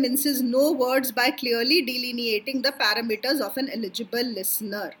 Shankaracharya minces no words by clearly delineating the parameters of an eligible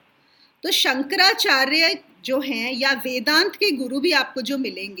listener. तो शंकराचार्य जो हैं या वेदांत के गुरु भी आपको जो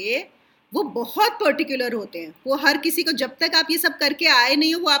मिलेंगे वो बहुत पर्टिकुलर होते हैं। वो हर किसी को, जब तक आप ये सब करके आए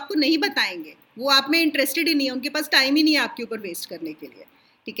नहीं हो, वो आपको नहीं बताएंगे, वो आप में इंटरेस्टेड ही नहीं है, उनके पास टाइम ही नहीं है आपके ऊपर वेस्ट करने के लिए,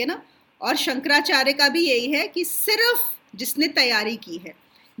 ठीक है ना। और शंकराचार्य का भी यही है कि सिर्फ जिसने तैयारी की है,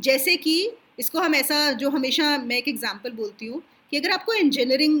 जैसे कि इसको हम ऐसा, जो हमेशा मैं एक एग्जाम्पल बोलती हूँ कि अगर आपको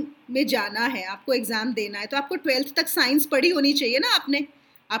इंजीनियरिंग में जाना है, आपको एग्ज़ाम देना है, तो आपको 12th तक साइंस पढ़ी होनी चाहिए ना।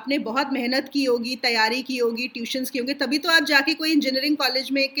 आपने बहुत मेहनत की होगी, तैयारी की होगी, ट्यूशन्स की होंगे, तभी तो आप जाके कोई इंजीनियरिंग कॉलेज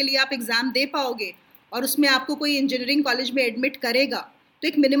में के लिए आप एग्ज़ाम दे पाओगे और उसमें आपको कोई इंजीनियरिंग कॉलेज में एडमिट करेगा। तो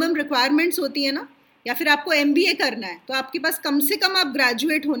एक मिनिमम रिक्वायरमेंट्स होती है ना। या फिर आपको MBA करना है तो आपके पास कम से कम आप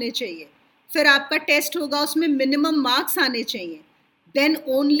ग्रेजुएट होने चाहिए, फिर आपका टेस्ट होगा, उसमें मिनिमम मार्क्स आने चाहिए, then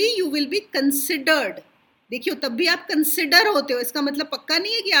only you will be considered. देखियो, तब भी आप कंसिडर होते हो, इसका मतलब पक्का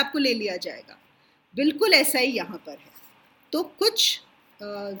नहीं है कि आपको ले लिया जाएगा। बिल्कुल ऐसा ही यहाँ पर है। तो कुछ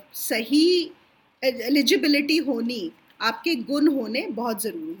सही एलिजिबिलिटी होनी, आपके गुण होने बहुत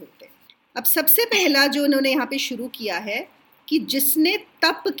ज़रूरी होते हैं। अब सबसे पहला जो उन्होंने यहाँ पे शुरू किया है कि जिसने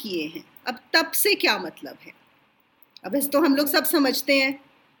तप किए हैं। अब तप से क्या मतलब है? अब इस तो हम लोग सब समझते हैं।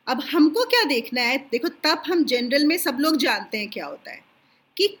 अब हमको क्या देखना है, देखो तप हम जनरल में सब लोग जानते हैं क्या होता है,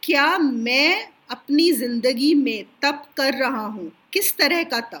 कि क्या मैं अपनी ज़िंदगी में तप कर रहा हूँ, किस तरह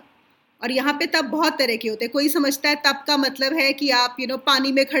का तप। और यहाँ पे तप बहुत तरह के होते हैं। कोई समझता है तप का मतलब है कि आप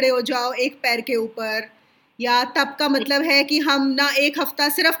पानी में खड़े हो जाओ एक पैर के ऊपर, या तप का मतलब है कि हम ना एक हफ्ता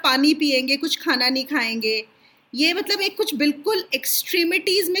सिर्फ पानी पिएंगे, कुछ खाना नहीं खाएंगे। ये मतलब एक कुछ बिल्कुल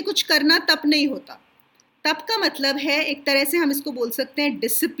एक्सट्रीमिटीज़ में कुछ करना तप नहीं होता। तप का मतलब है, एक तरह से हम इसको बोल सकते हैं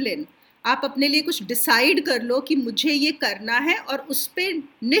डिसिप्लिन। आप अपने लिए कुछ डिसाइड कर लो कि मुझे ये करना है और उस पर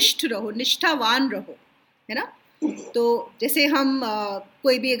निष्ठ रहो, निष्ठावान रहो, है ना। तो जैसे हम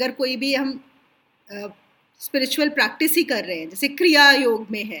कोई भी हम स्पिरिचुअल प्रैक्टिस ही कर रहे हैं, जैसे क्रिया योग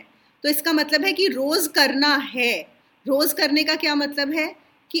में है, तो इसका मतलब है कि रोज़ करना है। रोज़ करने का क्या मतलब है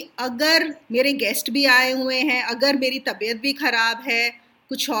कि अगर मेरे गेस्ट भी आए हुए हैं, अगर मेरी तबीयत भी ख़राब है,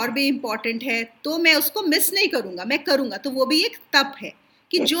 कुछ और भी इम्पॉर्टेंट है, तो मैं उसको मिस नहीं करूँगा, मैं करूँगा। तो वो भी एक तप है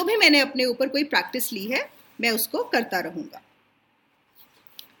कि जो भी मैंने अपने ऊपर कोई प्रैक्टिस ली है मैं उसको करता रहूँगा।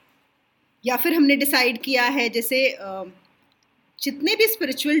 या फिर हमने डिसाइड किया है, जैसे जितने भी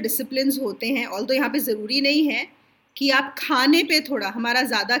स्पिरिचुअल डिसिप्लिन्स होते हैं, ऑल्दो यहाँ पे ज़रूरी नहीं है कि आप खाने पे थोड़ा, हमारा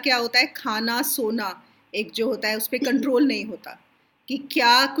ज़्यादा क्या होता है, खाना सोना एक जो होता है उस पर कंट्रोल नहीं होता, कि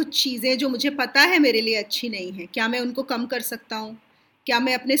क्या कुछ चीज़ें जो मुझे पता है मेरे लिए अच्छी नहीं है, क्या मैं उनको कम कर सकता हूँ। क्या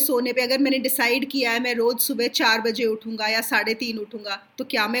मैं अपने सोने पे, अगर मैंने डिसाइड किया है मैं रोज़ सुबह 4 बजे उठूँगा या 3:30 उठूँगा, तो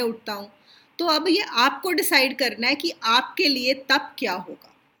क्या मैं उठता हूँ। तो अब ये आपको डिसाइड करना है कि आपके लिए तप क्या होगा।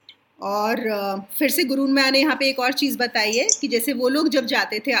 और फिर से गुरु मैंने यहाँ पे एक और चीज़ बताई है कि जैसे वो लोग जब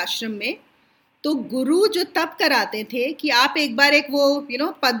जाते थे आश्रम में, तो गुरु जो तप कराते थे कि आप एक बार एक वो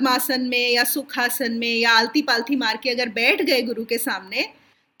पद्मासन में या सुखासन में या आलती पालती मार के अगर बैठ गए गुरु के सामने,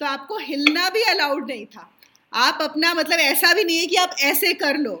 तो आपको हिलना भी अलाउड नहीं था। आप अपना मतलब ऐसा भी नहीं है कि आप ऐसे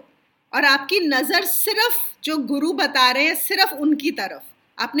कर लो, और आपकी नज़र सिर्फ जो गुरु बता रहे हैं सिर्फ उनकी तरफ,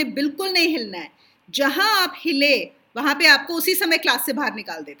 आपने बिल्कुल नहीं हिलना है। जहाँ आप हिले वहाँ पे आपको उसी समय क्लास से बाहर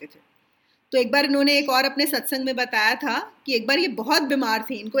निकाल देते थे। तो एक बार इन्होंने एक और अपने सत्संग में बताया था कि एक बार ये बहुत बीमार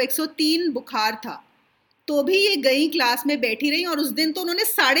थी, इनको 103 बुखार था, तो भी ये गई क्लास में बैठी रही, और उस दिन तो उन्होंने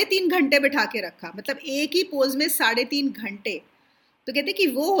 3.5 घंटे बिठा के रखा, मतलब एक ही पोज में 3.5 घंटे। तो कहते कि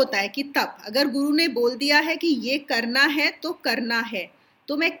वो होता है कि तप, अगर गुरु ने बोल दिया है कि ये करना है तो करना है,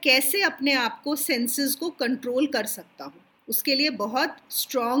 तो मैं कैसे अपने आप को, सेंसेस को कंट्रोल कर सकता हूँ। उसके लिए बहुत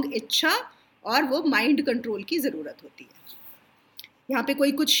स्ट्रॉन्ग इच्छा और वो माइंड कंट्रोल की ज़रूरत होती है। यहाँ पे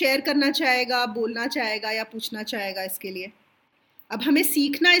कोई कुछ शेयर करना चाहेगा, बोलना चाहेगा या पूछना चाहेगा इसके लिए? अब हमें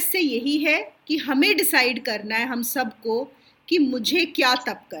सीखना इससे यही है कि हमें डिसाइड करना है हम सबको कि मुझे क्या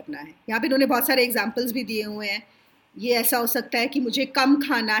तप करना है। यहाँ पे इन्होंने बहुत सारे एग्जाम्पल्स भी दिए हुए हैं। ये ऐसा हो सकता है कि मुझे कम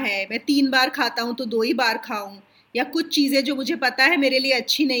खाना है, मैं 3 बार खाता हूँ तो 2 ही बार खाऊं, या कुछ चीज़ें जो मुझे पता है मेरे लिए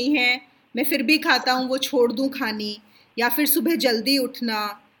अच्छी नहीं है मैं फिर भी खाता हूँ वो छोड़ दूँ खानी, या फिर सुबह जल्दी उठना,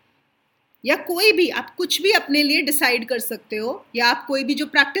 या कोई भी आप कुछ भी अपने लिए डिसाइड कर सकते हो, या आप कोई भी जो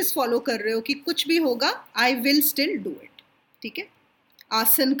प्रैक्टिस फॉलो कर रहे हो कि कुछ भी होगा I will still do it, ठीक है।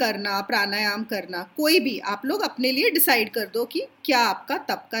 आसन करना, प्राणायाम करना, कोई भी आप लोग अपने लिए डिसाइड कर दो कि क्या आपका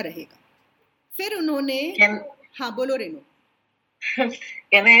तब का रहेगा। फिर उन्होंने हाँ बोलो Renu.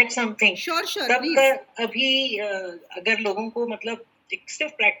 Can I add something? Sure, तब please. का अभी अगर लोगों को मतलब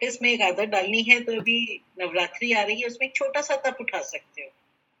सिर्फ प्रैक्टिस में एक आदत डालनी है तो अभी नवरात्रि आ रही है, उसमें एक छोटा सा तप उठा सकते हो।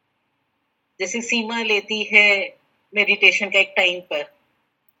 जैसे सीमा लेती है मेडिटेशन का एक टाइम पर,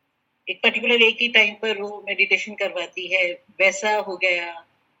 एक पर्टिकुलर एक ही टाइम पर वो मेडिटेशन करवाती है, वैसा हो गया।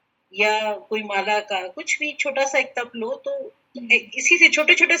 या कोई माला का कुछ भी छोटा सा एक तप लो, तो इसी से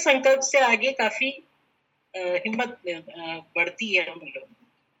छोटे छोटे संकल्प से आगे काफी हिम्मत बढ़ती है हम लोग।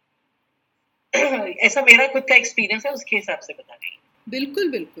 ऐसा मेरा खुद का एक्सपीरियंस है, उसके हिसाब से बता रही हूँ। बिल्कुल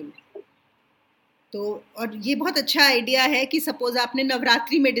बिल्कुल। तो और ये बहुत अच्छा आइडिया है कि सपोज आपने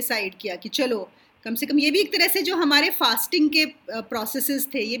नवरात्रि में डिसाइड किया कि चलो कम से कम, ये भी एक तरह से जो हमारे फास्टिंग के प्रोसेसेस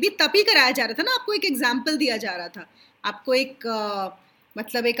थे ये भी तब ही कराया जा रहा था ना, आपको एक एग्जाम्पल दिया जा रहा था, आपको एक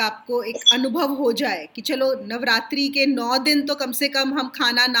मतलब एक आपको एक अनुभव हो जाए कि चलो नवरात्रि के 9 दिन तो कम से कम हम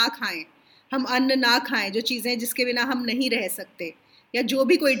खाना ना खाएं, हम अन्न ना खाएं, जो चीज़ें जिसके बिना हम नहीं रह सकते, या जो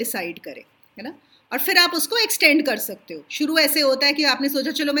भी कोई डिसाइड करे, है ना। और फिर आप उसको एक्सटेंड कर सकते हो। शुरू ऐसे होता है कि आपने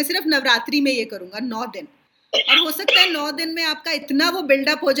सोचा चलो मैं सिर्फ नवरात्रि में ये करूँगा 9 दिन, और हो सकता है 9 दिन में आपका इतना वो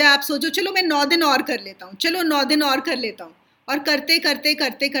बिल्डअप हो जाए, आप सोचो चलो मैं 9 दिन और कर लेता हूँ, चलो 9 दिन और कर लेता हूँ, और करते करते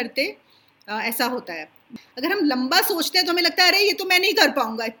करते करते ऐसा होता है। अगर हम लंबा सोचते हैं तो हमें लगता है अरे ये तो मैं नहीं कर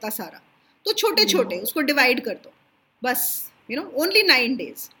पाऊंगा इतना सारा, तो छोटे छोटे उसको डिवाइड कर दो बस, only 9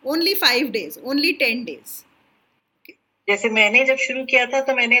 days, only 5 days, only 10 days। जैसे मैंने जब शुरू किया था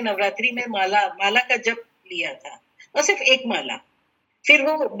तो मैंने नवरात्रि में माला का जप लिया था, और सिर्फ एक माला, फिर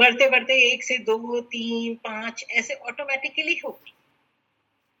वो बढ़ते बढ़ते 1 से 2, 3, 5 ऐसे ऑटोमेटिकली होगी,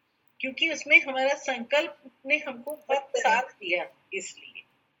 क्योंकि उसमें हमारा संकल्प ने हमको बहुत साथ दिया, इसलिए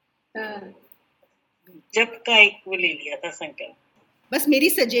जब का एक वो ले लिया था संकल्प। बस मेरी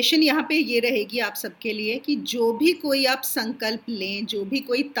सजेशन यहाँ पे ये रहेगी आप सबके लिए कि जो भी कोई आप संकल्प लें, जो भी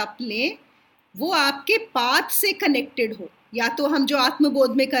कोई तप लें, वो आपके पाथ से कनेक्टेड हो। या तो हम जो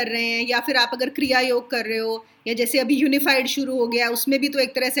आत्मबोध में कर रहे हैं, या फिर आप अगर क्रिया योग कर रहे हो, या जैसे अभी यूनिफाइड शुरू हो गया उसमें भी तो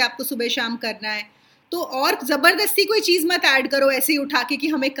एक तरह से आपको सुबह शाम करना है, तो और ज़बरदस्ती कोई चीज़ मत ऐड करो ऐसे ही उठा के कि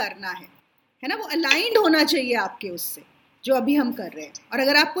हमें करना है ना। वो अलाइंड होना चाहिए आपके उससे जो अभी हम कर रहे हैं। और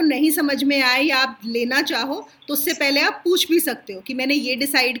अगर आपको नहीं समझ में आए या आप लेना चाहो तो उससे पहले आप पूछ भी सकते हो कि मैंने ये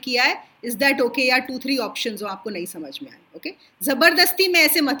डिसाइड किया है, इज़ दैट ओके, या 2-3 ऑप्शंस हो आपको नहीं समझ में आए, ओके। ज़बरदस्ती में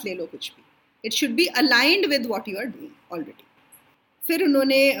ऐसे मत ले लो कुछ भी, it should be aligned with what you are doing already. फिर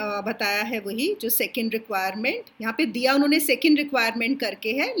उन्होंने बताया है वही जो सेकंड रिक्वायरमेंट यहाँ पे दिया, उन्होंने सेकंड रिक्वायरमेंट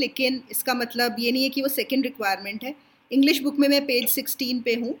करके है, लेकिन इसका मतलब ये नहीं है कि वो सेकंड रिक्वायरमेंट है। इंग्लिश बुक में मैं पेज 16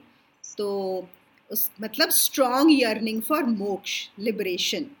 पे हूँ, तो उस मतलब स्ट्रॉन्ग यर्निंग फॉर मोक्ष,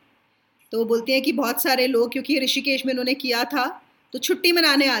 लिबरेशन। तो वो बोलते हैं कि बहुत सारे लोग, क्योंकि ऋषिकेश में उन्होंने किया था, तो छुट्टी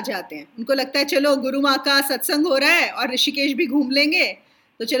मनाने आ जाते हैं। उनको लगता है चलो गुरु माँ का सत्संग हो रहा है और ऋषिकेश भी घूम लेंगे,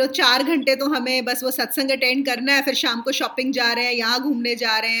 तो चलो 4 घंटे तो हमें बस वो सत्संग अटेंड करना है, फिर शाम को शॉपिंग जा रहे हैं, यहाँ घूमने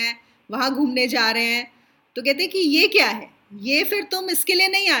जा रहे हैं, वहाँ घूमने जा रहे हैं। तो कहते हैं कि ये क्या है, ये फिर तुम इसके लिए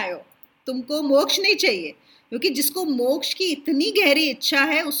नहीं आए हो, तुमको मोक्ष नहीं चाहिए। क्योंकि जिसको मोक्ष की इतनी गहरी इच्छा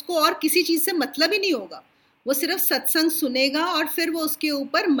है उसको और किसी चीज़ से मतलब ही नहीं होगा, वो सिर्फ सत्संग सुनेगा और फिर वो उसके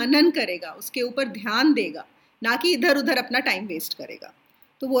ऊपर मनन करेगा, उसके ऊपर ध्यान देगा, ना कि इधर उधर अपना टाइम वेस्ट करेगा।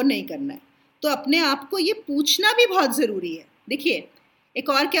 तो वो नहीं करना है। तो अपने आप को ये पूछना भी बहुत ज़रूरी है। देखिए एक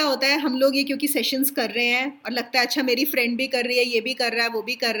और क्या होता है, हम लोग ये क्योंकि सेशंस कर रहे हैं और लगता है अच्छा मेरी फ्रेंड भी कर रही है, ये भी कर रहा है, वो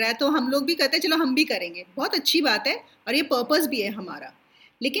भी कर रहा है, तो हम लोग भी कहते हैं चलो हम भी करेंगे, बहुत अच्छी बात है और ये पर्पस भी है हमारा।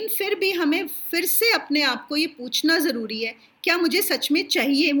 लेकिन फिर भी हमें फिर से अपने आप को ये पूछना ज़रूरी है, क्या मुझे सच में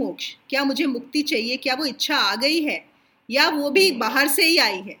चाहिए मोक्ष, क्या मुझे मुक्ति चाहिए, क्या वो इच्छा आ गई है या वो भी बाहर से ही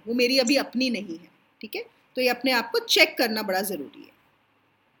आई है, वो मेरी अभी अपनी नहीं है। ठीक है, तो ये अपने आप को चेक करना बड़ा ज़रूरी है।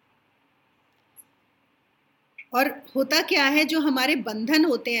 और होता क्या है, जो हमारे बंधन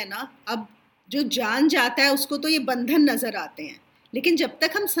होते हैं ना, अब जो जान जाता है उसको तो ये बंधन नज़र आते हैं, लेकिन जब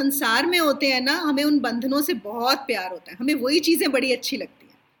तक हम संसार में होते हैं ना, हमें उन बंधनों से बहुत प्यार होता है, हमें वही चीज़ें बड़ी अच्छी लगती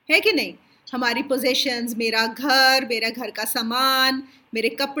हैं, है कि नहीं। हमारी पोजेशंस, मेरा घर का सामान, मेरे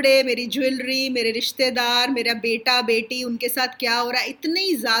कपड़े, मेरी ज्वेलरी, मेरे रिश्तेदार, मेरा बेटा बेटी, उनके साथ क्या हो रहा है,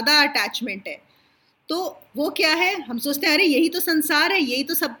 इतनी ज़्यादा अटैचमेंट है। तो वो क्या है, हम सोचते हैं अरे यही तो संसार है, यही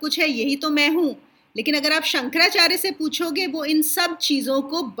तो सब कुछ है, यही तो मैं हूँ। लेकिन अगर आप शंकराचार्य से पूछोगे, वो इन सब चीज़ों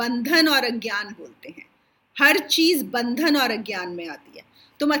को बंधन और अज्ञान बोलते हैं। हर चीज़ बंधन और अज्ञान में आती है।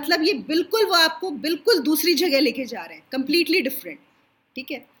 तो मतलब ये बिल्कुल वो आपको बिल्कुल दूसरी जगह लेके जा रहे हैं, कंप्लीटली डिफरेंट।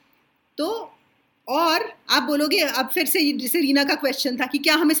 ठीक है, तो और आप बोलोगे अब फिर से, जैसे रीना का क्वेश्चन था कि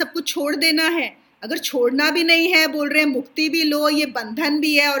क्या हमें सब कुछ छोड़ देना है? अगर छोड़ना भी नहीं है, बोल रहे हैं मुक्ति भी लो, ये बंधन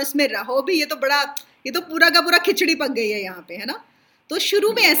भी है और इसमें रहो भी, ये तो पूरा का पूरा खिचड़ी पक गई है यहाँ पे, है ना? तो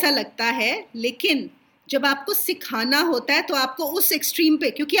शुरू में ऐसा लगता है, लेकिन जब आपको सिखाना होता है तो आपको उस एक्सट्रीम पे,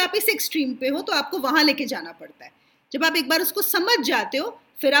 क्योंकि आप इस एक्सट्रीम पे हो तो आपको वहां लेके जाना पड़ता है। जब आप एक बार उसको समझ जाते हो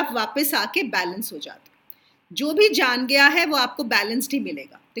फिर आप वापस आके बैलेंस हो जाते हो। जो भी जान गया है वो आपको बैलेंस्ड ही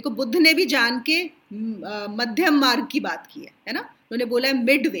मिलेगा। देखो बुद्ध ने भी जान के मध्यम मार्ग की बात की है ना? उन्होंने बोला है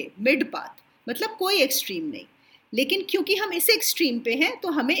मिड वे, मिड पाथ, मतलब कोई एक्सट्रीम नहीं। लेकिन क्योंकि हम इस एक्सट्रीम पे हैं तो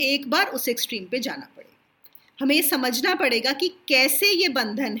हमें एक बार उस एक्सट्रीम पे जाना पड़ेगा। हमें ये समझना पड़ेगा कि कैसे ये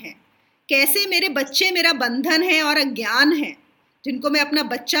बंधन है, कैसे मेरे बच्चे मेरा बंधन है और अज्ञान है, जिनको मैं अपना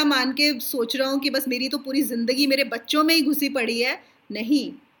बच्चा मान के सोच रहा हूँ कि बस मेरी तो पूरी जिंदगी मेरे बच्चों में ही घुसी पड़ी है।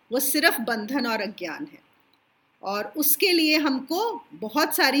 नहीं, वो सिर्फ बंधन और अज्ञान है। और उसके लिए हमको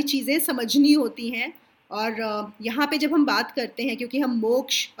बहुत सारी चीज़ें समझनी होती हैं। और यहाँ पे जब हम बात करते हैं, क्योंकि हम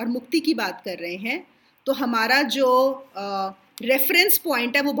मोक्ष और मुक्ति की बात कर रहे हैं, तो हमारा जो रेफरेंस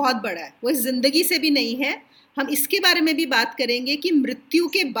पॉइंट है वो बहुत बड़ा है, वो इस ज़िंदगी से भी नहीं है। हम इसके बारे में भी बात करेंगे कि मृत्यु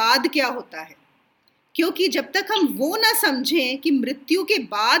के बाद क्या होता है, क्योंकि जब तक हम वो ना समझें कि मृत्यु के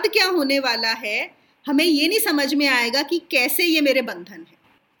बाद क्या होने वाला है, हमें ये नहीं समझ में आएगा कि कैसे ये मेरे बंधन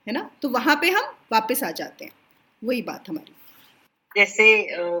है ना? तो वहाँ पे हम वापस आ जाते हैं। वही बात हमारी। जैसे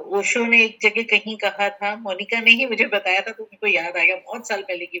ओशो ने एक जगह कहीं कहा था, मोनिका ने ही मुझे बताया था तो मुझको याद आ गया, बहुत साल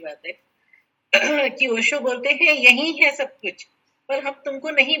पहले की बात है कि ओशो बोलते हैं यही है सब कुछ, पर हम तुमको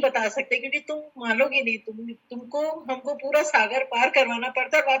नहीं बता सकते क्योंकि तुम मानोगे नहीं। तुमको हमको पूरा सागर पार करवाना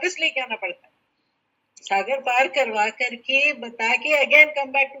पड़ता है, वापस लेके आना पड़ता है, सागर पार करवा करके बता के again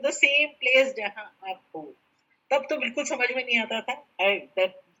come back to the same place जहां आप हो। तब तो बिल्कुल समझ में नहीं आता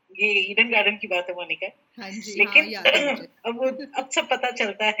था। ये ईडन गार्डन की बात है मोनिका। हाँ जी, लेकिन अब सब पता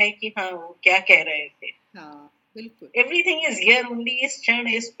चलता है कि हाँ वो क्या कह रहे थे। हाँ बिल्कुल, एवरीथिंग इज हियर ओनली, इस क्षण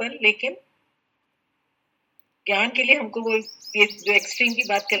इस पर। लेकिन ज्ञान के लिए हमको वो ये जो एक्सट्रीम की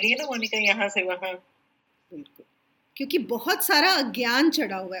बात कर रही है ना मोनिका, यहाँ से वहाँ, बिल्कुल, क्योंकि बहुत सारा अज्ञान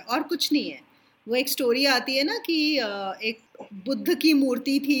चढ़ा हुआ है और कुछ नहीं है। वो एक स्टोरी आती है ना कि एक बुद्ध की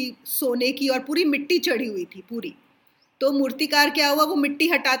मूर्ति थी सोने की और पूरी मिट्टी चढ़ी हुई थी पूरी। तो मूर्तिकार क्या हुआ, वो मिट्टी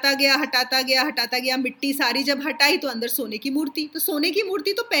हटाता गया, मिट्टी सारी जब हटाई तो अंदर सोने की मूर्ति। तो सोने की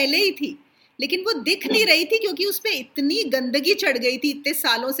मूर्ति तो पहले ही थी, लेकिन वो दिख नहीं रही थी क्योंकि उस पर इतनी गंदगी चढ़ गई थी, इतने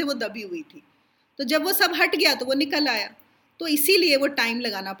सालों से वो दबी हुई थी। तो जब वो सब हट गया तो वो निकल आया। तो इसीलिए वो टाइम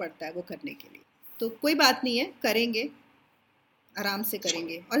लगाना पड़ता है वो करने के लिए। तो कोई बात नहीं है, करेंगे, आराम से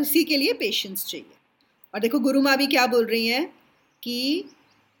करेंगे, और इसी के लिए पेशेंस चाहिए। और देखो गुरु माँ भी क्या बोल रही हैं कि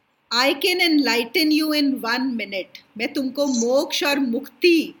I can enlighten you in 1 minute। मैं तुमको मोक्ष और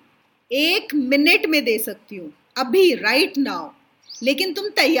मुक्ति 1 मिनट में दे सकती हूँ, अभी, राइट नाउ। लेकिन तुम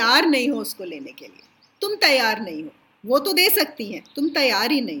तैयार नहीं हो उसको लेने के लिए, तुम तैयार नहीं हो। वो तो दे सकती हैं, तुम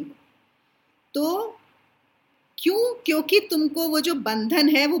तैयार ही नहीं हो। तो क्यों? क्योंकि तुमको वो जो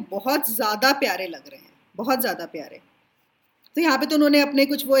बंधन है वो बहुत ज़्यादा प्यारे लग रहे हैं, बहुत ज़्यादा प्यारे। तो यहाँ पे तो उन्होंने अपने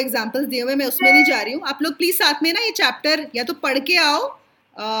कुछ वो एग्जाम्पल्स दिए हुए, मैं उसमें नहीं जा रही हूँ। आप लोग प्लीज़ साथ में ना ये चैप्टर या तो पढ़ के आओ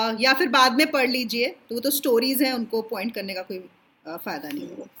या फिर बाद में पढ़ लीजिए। तो वो तो स्टोरीज हैं, उनको पॉइंट करने का कोई फ़ायदा नहीं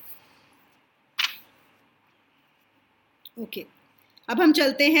है। ओके, अब हम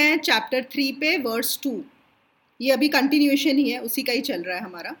चलते हैं चैप्टर 3 पे, वर्स 2। ये अभी कंटिन्यूएशन ही है, उसी का ही चल रहा है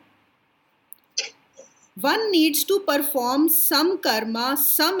हमारा। One needs to perform some karma,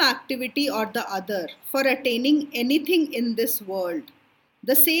 some activity or the other for attaining anything in this world.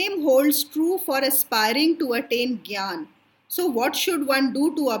 The same holds true for aspiring to attain Gyan. So what should one do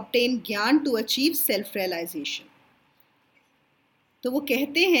to obtain Gyan to achieve self-realization? तो वो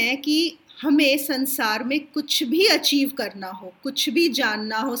कहते हैं कि हमें संसार में कुछ भी अचीव करना हो, कुछ भी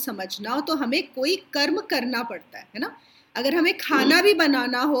जानना हो, समझना हो, तो हमें कोई कर्म करना पड़ता है ना? अगर हमें खाना भी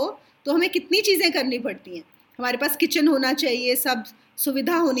बनाना हो तो हमें कितनी चीज़ें करनी पड़ती हैं। हमारे पास किचन होना चाहिए, सब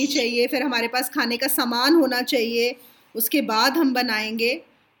सुविधा होनी चाहिए, फिर हमारे पास खाने का सामान होना चाहिए, उसके बाद हम बनाएंगे।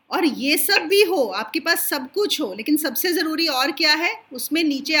 और ये सब भी हो, आपके पास सब कुछ हो, लेकिन सबसे ज़रूरी और क्या है, उसमें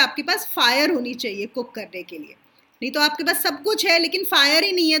नीचे आपके पास फायर होनी चाहिए कुक करने के लिए। नहीं तो आपके पास सब कुछ है लेकिन फायर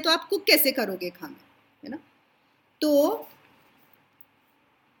ही नहीं है, तो आप कुक कैसे करोगे खाना, है ना? तो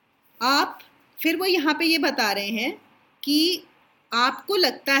आप फिर वो यहाँ पे ये बता रहे हैं कि आपको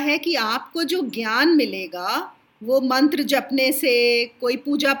लगता है कि आपको जो ज्ञान मिलेगा वो मंत्र जपने से, कोई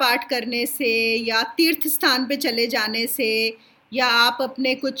पूजा पाठ करने से, या तीर्थ स्थान पे चले जाने से, या आप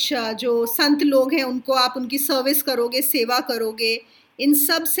अपने कुछ जो संत लोग हैं उनको आप उनकी सर्विस करोगे, सेवा करोगे, इन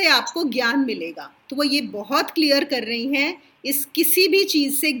सब से आपको ज्ञान मिलेगा। तो वो ये बहुत क्लियर कर रही हैं, इस किसी भी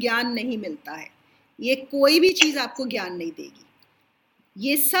चीज़ से ज्ञान नहीं मिलता है। ये कोई भी चीज़ आपको ज्ञान नहीं देगी।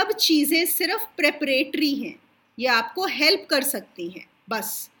 ये सब चीज़ें सिर्फ प्रेपरेटरी हैं, ये आपको हेल्प कर सकती हैं,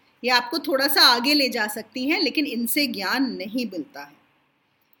 बस ये आपको थोड़ा सा आगे ले जा सकती हैं, लेकिन इनसे ज्ञान नहीं मिलता है।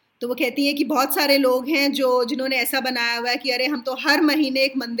 तो वो कहती हैं कि बहुत सारे लोग हैं जिन्होंने ऐसा बनाया हुआ है कि अरे हम तो हर महीने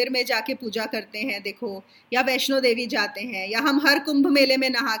एक मंदिर में जाके पूजा करते हैं, देखो, या वैष्णो देवी जाते हैं, या हम हर कुंभ मेले में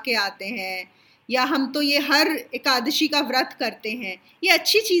नहा के आते हैं, या हम तो ये हर एकादशी का व्रत करते हैं। ये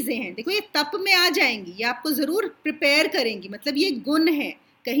अच्छी चीज़ें हैं, देखो, ये तप में आ जाएंगी, ये आपको ज़रूर प्रिपेयर करेंगी, मतलब ये गुण है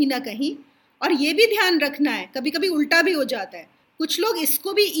कहीं ना कहीं। और ये भी ध्यान रखना है, कभी कभी उल्टा भी हो जाता है, कुछ लोग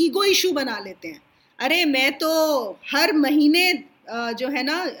इसको भी ईगो इशू बना लेते हैं। अरे मैं तो हर महीने जो है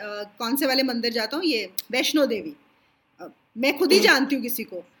ना, कौन से वाले मंदिर जाता हूँ, ये वैष्णो देवी, मैं खुद ही जानती हूँ किसी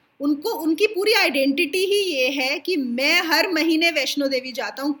को, उनकी पूरी आइडेंटिटी ही ये है कि मैं हर महीने वैष्णो देवी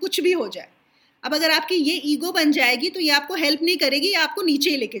जाता हूँ, कुछ भी हो जाए। अब अगर आपकी ये ईगो बन जाएगी तो ये आपको हेल्प नहीं करेगी, ये आपको नीचे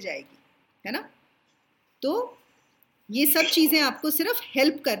ही लेके जाएगी, है ना। तो ये सब चीज़ें आपको सिर्फ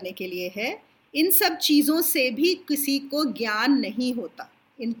हेल्प करने के लिए है, इन सब चीज़ों से भी किसी को ज्ञान नहीं होता,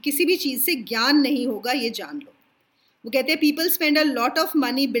 इन किसी भी चीज़ से ज्ञान नहीं होगा, ये जान लो। वो कहते हैं people spend a lot of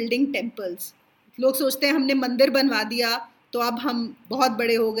money building temples. लोग सोचते हैं हमने मंदिर बनवा दिया तो अब हम बहुत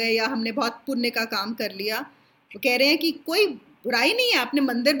बड़े हो गए, या हमने बहुत पुण्य का काम कर लिया। वो कह रहे हैं कि कोई बुराई नहीं है, आपने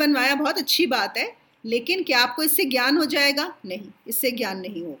मंदिर बनवाया, बहुत अच्छी बात है, लेकिन क्या आपको इससे ज्ञान हो जाएगा? नहीं, इससे ज्ञान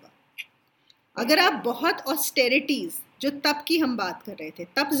नहीं होगा। अगर आप बहुत ऑस्टेरिटीज़, जो तप की हम बात कर रहे थे,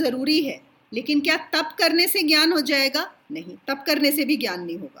 तप ज़रूरी है, लेकिन क्या तप करने से ज्ञान हो जाएगा? नहीं, तप करने से भी ज्ञान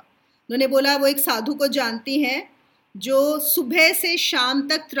नहीं होगा। उन्होंने बोला वो एक साधु को जानती हैं जो सुबह से शाम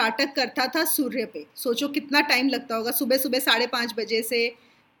तक त्राटक करता था सूर्य पे। सोचो कितना टाइम लगता होगा, सुबह सुबह 5:30 बजे से,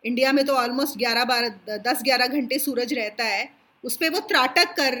 इंडिया में तो ऑलमोस्ट 10-11 घंटे सूरज रहता है, उस पर वो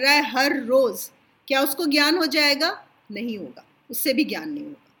त्राटक कर रहा है हर रोज़। क्या उसको ज्ञान हो जाएगा? नहीं होगा, उससे भी ज्ञान नहीं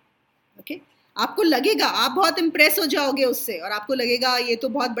होगा। ओके, आपको लगेगा, आप बहुत इम्प्रेस हो जाओगे उससे, और आपको लगेगा ये तो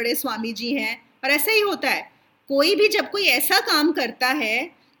बहुत बड़े स्वामी जी हैं। और ऐसा ही होता है, कोई भी जब कोई ऐसा काम करता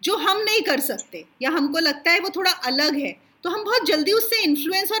है जो हम नहीं कर सकते, या हमको लगता है वो थोड़ा अलग है, तो हम बहुत जल्दी उससे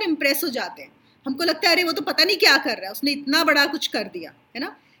इन्फ्लुएंस और इम्प्रेस हो जाते हैं। हमको लगता है अरे वो तो पता नहीं क्या कर रहा है, उसने इतना बड़ा कुछ कर दिया, है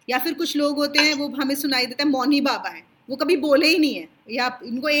ना। या फिर कुछ लोग होते हैं, वो हमें सुनाई देता है मौनी बाबा हैं, वो कभी बोले ही नहीं है, या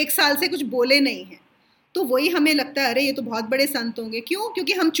इनको 1 साल से कुछ बोले नहीं है, तो वही हमें लगता है अरे ये तो बहुत बड़े संत होंगे। क्यों?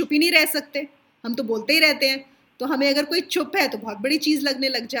 क्योंकि हम चुप ही नहीं रह सकते, हम तो बोलते ही रहते हैं। तो हमें अगर कोई चुप है तो बहुत बड़ी चीज़ लगने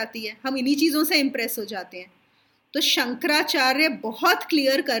लग जाती है, हम इन्हीं चीज़ों से इम्प्रेस हो जाते हैं। तो शंकराचार्य बहुत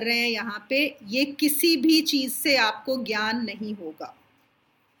क्लियर कर रहे हैं यहाँ पे, ये किसी भी चीज़ से आपको ज्ञान नहीं होगा।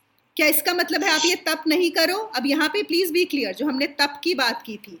 क्या इसका मतलब है आप ये तप नहीं करो? अब यहाँ पे प्लीज़ बी क्लियर, जो हमने तप की बात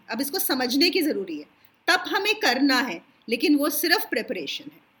की थी, अब इसको समझने की ज़रूरी है। तप हमें करना है, लेकिन वो सिर्फ प्रिपरेशन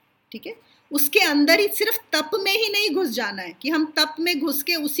है, ठीक है। उसके अंदर ही सिर्फ तप में ही नहीं घुस जाना है कि हम तप में घुस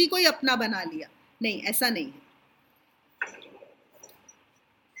के उसी को ही अपना बना लिया, नहीं, ऐसा नहीं है।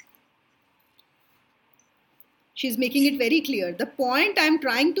 She's making it very clear. The point I'm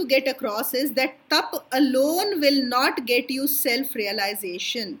trying to get across is that tap alone will not get you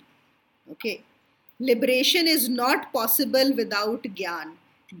self-realization. Okay. Liberation is not possible without ज्ञान।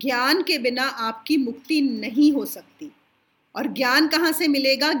 ज्ञान के बिना आपकी मुक्ति नहीं हो सकती। और ज्ञान कहाँ से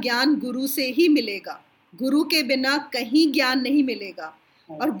मिलेगा? ज्ञान गुरु से ही मिलेगा। गुरु के बिना कहीं ज्ञान नहीं मिलेगा।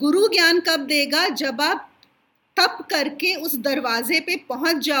 और गुरु ज्ञान कब देगा? जब आप तप करके उस दरवाजे पे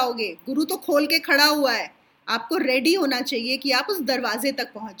पहुंच जाओगे। गुरु तो खोल के खड़ा हुआ है, आपको रेडी होना चाहिए कि आप उस दरवाजे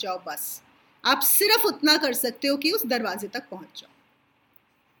तक पहुंच जाओ। बस आप सिर्फ उतना कर सकते हो कि उस दरवाजे तक पहुंच जाओ।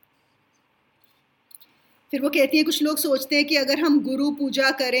 फिर वो कहती है, कुछ लोग सोचते हैं कि अगर हम गुरु पूजा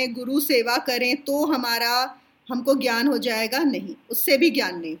करें, गुरु सेवा करें तो हमको ज्ञान हो जाएगा। नहीं, उससे भी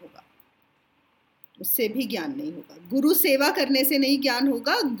ज्ञान नहीं होगा, उससे भी ज्ञान नहीं होगा। गुरु सेवा करने से नहीं ज्ञान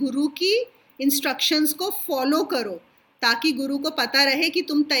होगा। गुरु की इंस्ट्रक्शंस को फॉलो करो ताकि गुरु को पता रहे कि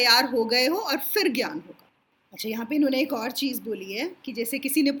तुम तैयार हो गए हो, और फिर ज्ञान होगा। अच्छा, यहाँ पे इन्होंने एक और चीज़ बोली है कि जैसे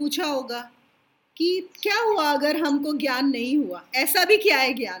किसी ने पूछा होगा कि क्या हुआ अगर हमको ज्ञान नहीं हुआ? ऐसा भी क्या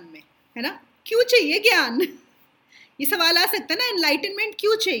है ज्ञान में, है ना? क्यों चाहिए ज्ञान? ये सवाल आ सकता है ना, एनलाइटनमेंट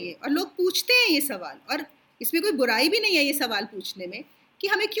क्यों चाहिए? और लोग पूछते हैं ये सवाल, और इसमें कोई बुराई भी नहीं है ये सवाल पूछने में कि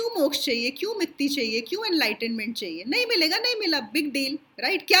हमें क्यों मोक्ष चाहिए, क्यों मुक्ति चाहिए, क्यों एनलाइटनमेंट चाहिए। नहीं मिलेगा, नहीं मिला, बिग डील,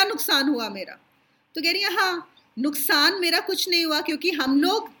 राइट? क्या नुकसान हुआ मेरा? तो कह रही है हाँ, नुकसान मेरा कुछ नहीं हुआ, क्योंकि हम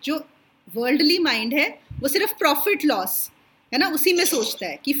लोग जो वर्ल्डली माइंड है वो सिर्फ प्रॉफिट लॉस, है ना, उसी में सोचता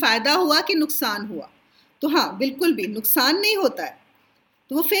है कि फ़ायदा हुआ कि नुकसान हुआ। तो हाँ, बिल्कुल भी नुकसान नहीं होता है।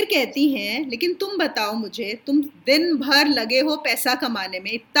 तो वो फिर कहती हैं, लेकिन तुम बताओ मुझे, तुम दिन भर लगे हो पैसा कमाने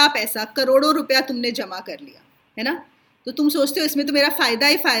में, इतना पैसा, करोड़ों रुपया तुमने जमा कर लिया, है ना, तो तुम सोचते हो इसमें तो मेरा फ़ायदा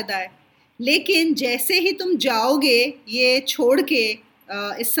ही फ़ायदा है। लेकिन जैसे ही तुम जाओगे ये छोड़ के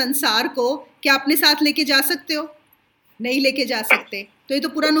इस संसार को, क्या अपने साथ लेके जा सकते हो? नहीं लेके जा सकते। तो ये तो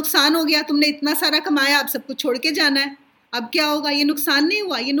पूरा नुकसान हो गया, तुमने इतना सारा कमाया, अब सब कुछ छोड़ के जाना है, अब क्या होगा? ये नुकसान नहीं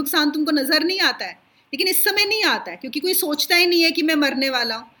हुआ? ये नुकसान तुमको नज़र नहीं आता है, लेकिन इस समय नहीं आता है क्योंकि कोई सोचता ही नहीं है कि मैं मरने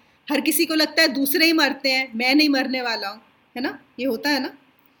वाला हूँ। हर किसी को लगता है दूसरे ही मरते हैं, मैं नहीं मरने वाला हूँ, है ना? ये होता है ना?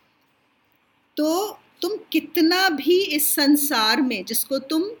 तो तुम कितना भी इस संसार में जिसको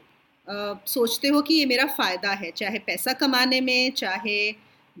तुम सोचते हो कि ये मेरा फ़ायदा है, चाहे पैसा कमाने में, चाहे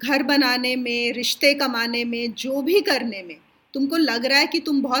घर बनाने में, रिश्ते कमाने में, जो भी करने में तुमको लग रहा है कि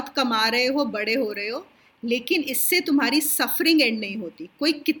तुम बहुत कमा रहे हो, बड़े हो रहे हो, लेकिन इससे तुम्हारी सफरिंग एंड नहीं होती।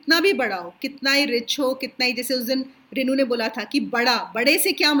 कोई कितना भी बड़ा हो, कितना ही रिच हो, कितना ही, जैसे उस दिन रेनू ने बोला था कि बड़े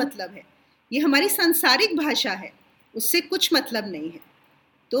से क्या मतलब है, ये हमारी सांसारिक भाषा है, उससे कुछ मतलब नहीं है।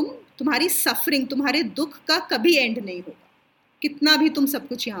 तुम्हारी सफरिंग, तुम्हारे दुख का कभी एंड नहीं होगा, कितना भी तुम सब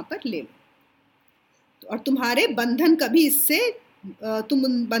कुछ यहाँ पर ले लो। और तुम्हारे बंधन कभी इससे, तुम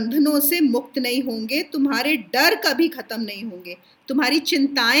उन बंधनों से मुक्त नहीं होंगे, तुम्हारे डर कभी ख़त्म नहीं होंगे, तुम्हारी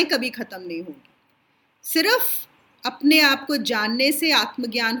चिंताएं कभी ख़त्म नहीं होंगी। सिर्फ अपने आप को जानने से,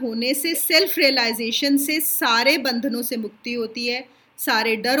 आत्मज्ञान होने से, सेल्फ रियलाइजेशन से सारे बंधनों से मुक्ति होती है,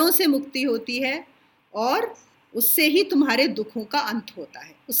 सारे डरों से मुक्ति होती है, और उससे ही तुम्हारे दुखों का अंत होता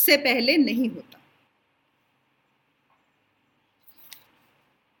है, उससे पहले नहीं होता।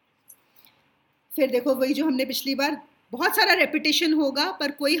 फिर देखो वही जो हमने पिछली बार, बहुत सारा रेपिटेशन होगा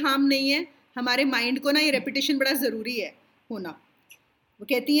पर कोई हार्म नहीं है, हमारे माइंड को ना ये रेपिटेशन बड़ा ज़रूरी है होना। वो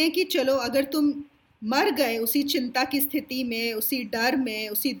कहती हैं कि चलो अगर तुम मर गए उसी चिंता की स्थिति में, उसी डर में,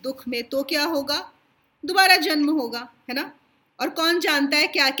 उसी दुख में, तो क्या होगा? दोबारा जन्म होगा, है ना? और कौन जानता है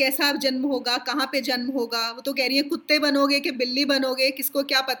क्या कैसा जन्म होगा, कहाँ पे जन्म होगा? वो तो कह रही है कुत्ते बनोगे कि बिल्ली बनोगे, किसको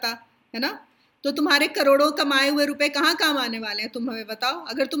क्या पता, है ना? तो तुम्हारे करोड़ों कमाए हुए रुपए कहाँ काम आने वाले हैं, तुम हमें बताओ।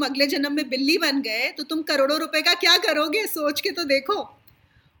 अगर तुम अगले जन्म में बिल्ली बन गए तो तुम करोड़ों रुपए का क्या करोगे? सोच के तो देखो।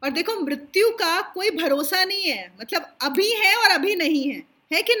 और देखो मृत्यु का कोई भरोसा नहीं है, मतलब अभी है और अभी नहीं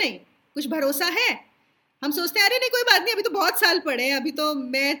है कि नहीं? कुछ भरोसा है? हम सोचते हैं अरे नहीं कोई बात नहीं, अभी तो बहुत साल पड़े हैं, अभी तो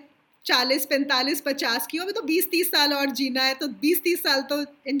मैं 40, 45, 50 की हूँ, अभी तो 20-30 साल और जीना है, तो 20-30 साल तो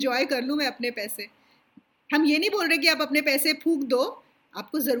एंजॉय कर लूँ मैं अपने पैसे। हम ये नहीं बोल रहे कि आप अपने पैसे फूंक दो,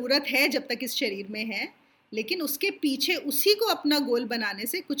 आपको ज़रूरत है जब तक इस शरीर में है, लेकिन उसके पीछे उसी को अपना गोल बनाने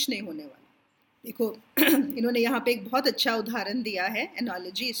से कुछ नहीं होने वाला। देखो इन्होंने यहाँ पे एक बहुत अच्छा उदाहरण दिया है,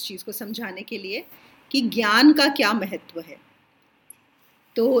 एनालॉजी, इस चीज़ को समझाने के लिए कि ज्ञान का क्या महत्व है।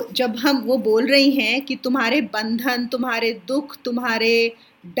 तो जब हम वो बोल रही हैं कि तुम्हारे बंधन, तुम्हारे दुख, तुम्हारे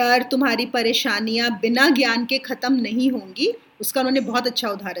डर, तुम्हारी परेशानियाँ बिना ज्ञान के ख़त्म नहीं होंगी, उसका उन्होंने बहुत अच्छा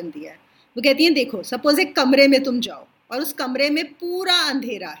उदाहरण दिया है। वो कहती हैं देखो सपोज एक कमरे में तुम जाओ और उस कमरे में पूरा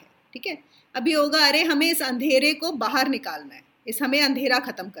अंधेरा है, ठीक है? अभी होगा अरे हमें इस अंधेरे को बाहर निकालना है, हमें अंधेरा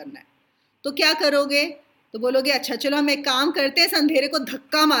ख़त्म करना है, तो क्या करोगे? तो बोलोगे अच्छा चलो हम एक काम करते हैं, इस अंधेरे को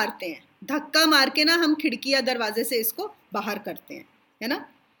धक्का मारते हैं, धक्का मार के ना हम खिड़की या दरवाजे से इसको बाहर करते हैं, है ना?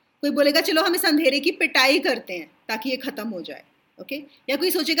 कोई बोलेगा चलो हम इस अंधेरे की पिटाई करते हैं ताकि ये ख़त्म हो जाए, ओके? या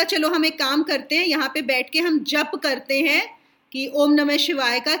कोई सोचेगा चलो हम एक काम करते हैं, यहाँ पे बैठ के हम जप करते हैं कि ओम नमः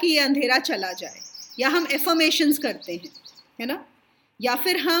शिवाय का, कि ये अंधेरा चला जाए, या हम एफर्मेशंस करते हैं, है ना? या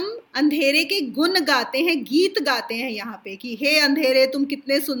फिर हम अंधेरे के गुण गाते हैं, गीत गाते हैं यहाँ पे कि हे अंधेरे तुम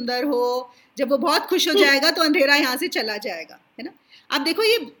कितने सुंदर हो। जब वो बहुत खुश हो जाएगा तो अंधेरा यहाँ से चला जाएगा, है ना? आप देखो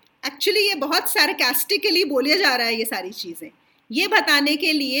ये एक्चुअली ये बहुत सार्कास्टिकली बोलिया जा रहा है, ये सारी चीज़ें ये बताने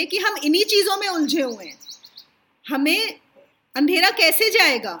के लिए कि हम इन्हीं चीज़ों में उलझे हुए हैं। हमें अंधेरा कैसे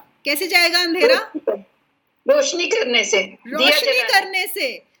जाएगा? कैसे जाएगा अंधेरा? रोशनी करने से, रोशनी करने से,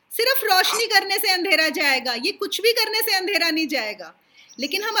 सिर्फ रोशनी करने से अंधेरा जाएगा, ये कुछ भी करने से अंधेरा नहीं जाएगा।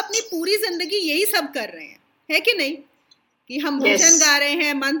 लेकिन हम अपनी पूरी जिंदगी यही सब कर रहे हैं, है कि नहीं? कि हम भजन गा रहे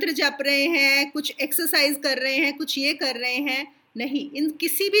हैं, मंत्र जप रहे हैं, कुछ एक्सरसाइज कर रहे हैं, कुछ ये कर रहे हैं, नहीं, इन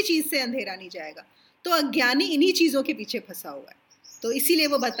किसी भी चीज़ से अंधेरा नहीं जाएगा। तो अज्ञानी इन्हीं चीज़ों के पीछे फंसा हुआ है। तो इसीलिए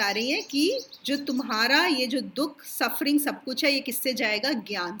वो बता रही हैं कि जो तुम्हारा ये जो दुख, सफरिंग, सब कुछ है, ये किससे जाएगा?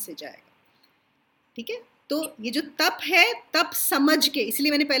 ज्ञान से जाएगा, ठीक है? तो ये जो तप है, तप समझ के,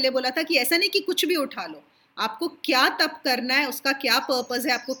 इसलिए मैंने पहले बोला था कि ऐसा नहीं कि कुछ भी उठा लो, आपको क्या तप करना है, उसका क्या पर्पस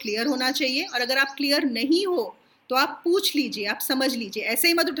है, आपको क्लियर होना चाहिए। और अगर आप क्लियर नहीं हो तो आप पूछ लीजिए, आप समझ लीजिए, ऐसे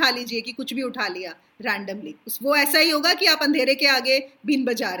ही मत उठा लीजिए कि कुछ भी उठा लिया रैंडमली। वो ऐसा ही होगा कि आप अंधेरे के आगे बीन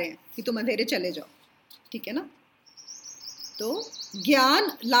बजा रहे हैं कि तुम अंधेरे चले जाओ, ठीक है ना? तो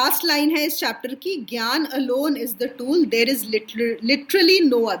ज्ञान, लास्ट लाइन है इस चैप्टर की, ज्ञान alone is the tool, there is literally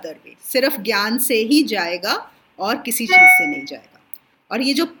no other way. सिर्फ ज्ञान से ही जाएगा और किसी चीज़ से नहीं जाएगा। और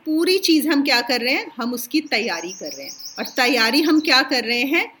ये जो पूरी चीज़ हम क्या कर रहे हैं, हम उसकी तैयारी कर रहे हैं। और तैयारी हम क्या कर रहे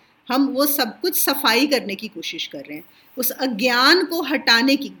हैं, हम वो सब कुछ सफाई करने की कोशिश कर रहे हैं, उस अज्ञान को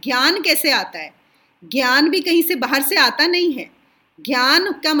हटाने की। ज्ञान कैसे आता है? ज्ञान भी कहीं से बाहर से आता नहीं है।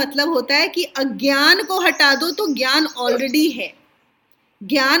 ज्ञान का मतलब होता है कि अज्ञान को हटा दो तो ज्ञान ऑलरेडी है।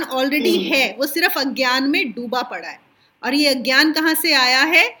 ज्ञान ऑलरेडी है, वो सिर्फ अज्ञान में डूबा पड़ा है। और ये अज्ञान कहाँ से आया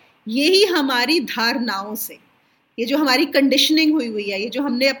है? यही हमारी धारणाओं से, ये जो हमारी कंडीशनिंग हुई हुई है, ये जो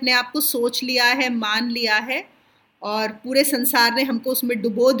हमने अपने आप को सोच लिया है, मान लिया है, और पूरे संसार ने हमको उसमें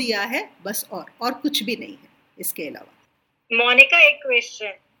डुबो दिया है, बस। और कुछ भी नहीं है इसके अलावा। मोनिका, एक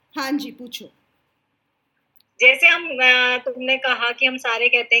क्वेश्चन। हाँ जी, पूछो। जैसे हम तुमने कहा कि हम सारे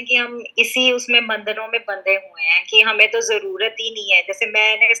कहते हैं कि हम इसी उसमें बंधनों में बंधे हुए हैं कि हमें तो जरूरत ही नहीं है। जैसे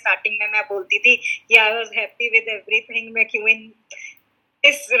मैंने स्टार्टिंग में मैं बोलती थी कि I was happy with everything, मैं क्यों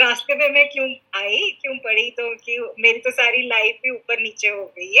इस रास्ते पे मैं क्यों आई, क्यों पड़ी, तो क्यों मेरी तो सारी लाइफ ही ऊपर नीचे हो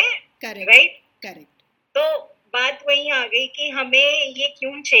गई है। Correct, right, correct. तो बात वही आ गई कि हमें ये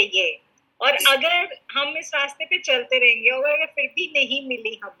क्यों चाहिए, और अगर हम इस रास्ते पे चलते रहेंगे और अगर फिर भी नहीं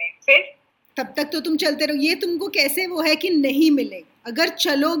मिली हमें, फिर तब तक तो तुम चलते रहो। ये तुमको कैसे वो है कि नहीं मिले? अगर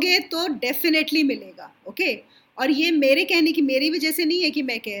चलोगे तो डेफिनेटली मिलेगा। ओके, और ये मेरे कहने की, मेरी वजह से नहीं है कि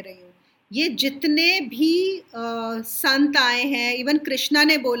मैं कह रही हूँ, ये जितने भी संत आए हैं, इवन कृष्णा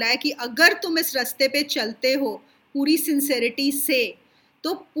ने बोला है कि अगर तुम इस रास्ते पे चलते हो पूरी सिंसेरिटी से,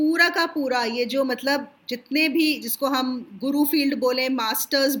 तो पूरा का पूरा ये जो मतलब जितने भी, जिसको हम गुरु फील्ड बोलें,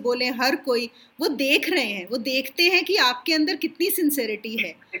 मास्टर्स बोलें, हर कोई वो देख रहे हैं, वो देखते हैं कि आपके अंदर कितनी सिंसेरिटी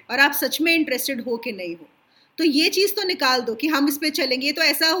है और आप सच में इंटरेस्टेड हो कि नहीं हो। तो ये चीज़ तो निकाल दो कि हम इस पे चलेंगे। तो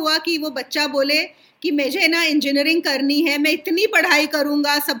ऐसा हुआ कि वो बच्चा बोले कि मुझे ना इंजीनियरिंग करनी है, मैं इतनी पढ़ाई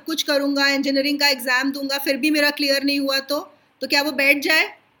करूँगा, सब कुछ करूँगा, इंजीनियरिंग का एग्ज़ाम दूंगा, फिर भी मेरा क्लियर नहीं हुआ, तो क्या वो बैठ जाए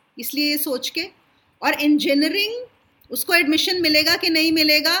इसलिए ये सोच के? और इंजीनियरिंग उसको एडमिशन मिलेगा कि नहीं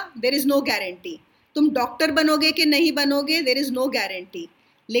मिलेगा, देयर इज़ नो गारंटी। तुम डॉक्टर बनोगे कि नहीं बनोगे, देयर इज़ नो गारंटी।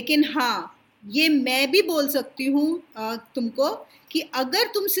 लेकिन हाँ, ये मैं भी बोल सकती हूँ तुमको कि अगर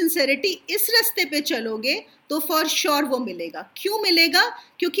तुम सिंसेरिटी इस रास्ते पे चलोगे तो फॉर श्योर वो मिलेगा। क्यों मिलेगा?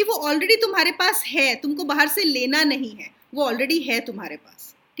 क्योंकि वो ऑलरेडी तुम्हारे पास है, तुमको बाहर से लेना नहीं है, वो ऑलरेडी है तुम्हारे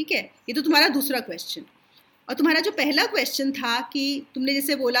पास। ठीक है, ये तो तुम्हारा दूसरा क्वेश्चन। और तुम्हारा जो पहला क्वेश्चन था कि तुमने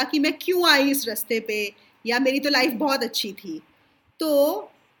जैसे बोला कि मैं क्यों आई इस रास्ते पे, या मेरी तो लाइफ बहुत अच्छी थी,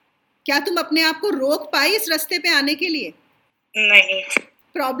 तो क्या तुम अपने आप को रोक पाई इस रास्ते पे आने के लिए? नहीं।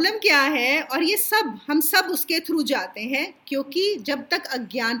 प्रॉब्लम क्या है, और ये सब हम सब उसके थ्रू जाते हैं, क्योंकि जब तक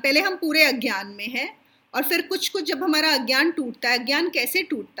अज्ञान, पहले हम पूरे अज्ञान में हैं, और फिर कुछ जब हमारा अज्ञान टूटता है। अज्ञान कैसे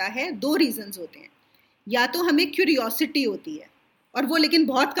टूटता है? दो रीजंस होते हैं। या तो हमें क्यूरियोसिटी होती है, और वो लेकिन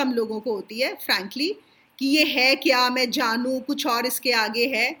बहुत कम लोगों को होती है फ्रैंकली, कि ये है क्या, मैं जानूँ, कुछ और इसके आगे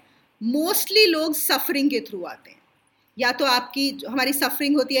है। मोस्टली लोग सफरिंग के थ्रू आते हैं। या तो आपकी हमारी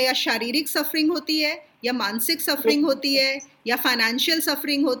सफरिंग होती है, या शारीरिक सफरिंग होती है, या मानसिक सफरिंग होती है, या फाइनेंशियल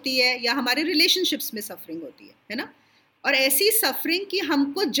सफरिंग होती है, या हमारे रिलेशनशिप्स में सफरिंग होती है ना। और ऐसी सफरिंग की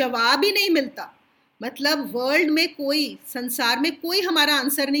हमको जवाब ही नहीं मिलता। मतलब वर्ल्ड में कोई, संसार में कोई हमारा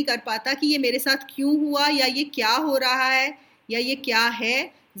आंसर नहीं कर पाता कि ये मेरे साथ क्यों हुआ, या ये क्या हो रहा है, या ये क्या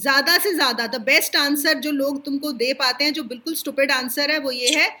है। ज़्यादा से ज़्यादा द बेस्ट आंसर जो लोग तुमको दे पाते हैं, जो बिल्कुल स्टूपिड आंसर है, वो ये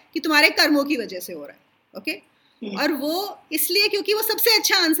है कि तुम्हारे कर्मों की वजह से हो रहा है। ओके, और वो इसलिए क्योंकि वो सबसे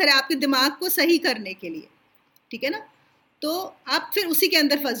अच्छा आंसर है आपके दिमाग को सही करने के लिए। ठीक है ना? तो आप फिर उसी के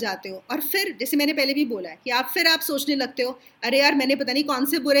अंदर फंस जाते हो, और फिर जैसे मैंने पहले भी बोला है कि फिर आप सोचने लगते हो, अरे यार मैंने पता नहीं कौन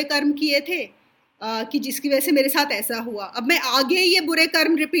से बुरे कर्म किए थे कि जिसकी वजह से मेरे साथ ऐसा हुआ। अब मैं आगे ये बुरे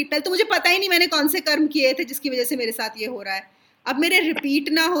कर्म रिपीट, पहले तो मुझे पता ही नहीं मैंने कौन से कर्म किए थे जिसकी वजह से मेरे साथ ये हो रहा है, अब मेरे रिपीट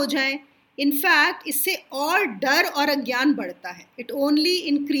ना हो जाए। इनफैक्ट इससे और डर और अज्ञान बढ़ता है। It only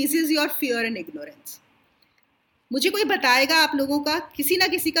increases your fear and ignorance. मुझे कोई बताएगा आप लोगों का, किसी ना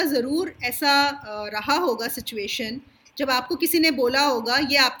किसी का ज़रूर ऐसा रहा होगा सिचुएशन जब आपको किसी ने बोला होगा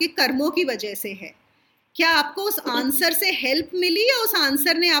ये आपके कर्मों की वजह से है। क्या आपको उस आंसर से हेल्प मिली, या उस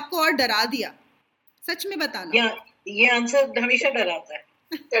आंसर ने आपको और डरा दिया? सच में बताना। ये आंसर हमेशा डराता है।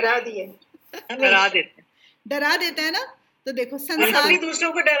 डरा दिए, डरा देता है ना। तो देखो, संसार भी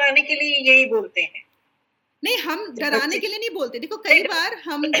दूसरों को डराने के लिए यही बोलते हैं। नहीं, हम डराने के लिए नहीं बोलते। देखो कई बार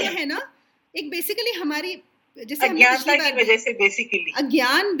हम जो है ना, एक बेसिकली हमारी जैसे अज्ञानता की वजह से, बेसिकली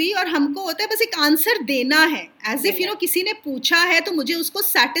अज्ञान भी, और हमको होता है बस एक आंसर देना है, एज इफ किसी ने पूछा है तो मुझे उसको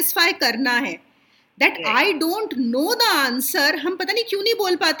सेटिस्फाई करना है। That I don't know the answer. हम पता नहीं क्यों नहीं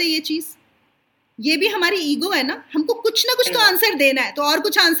बोल पाते ये चीज। ये भी हमारी ईगो है ना, हमको कुछ ना कुछ तो आंसर देना है, तो और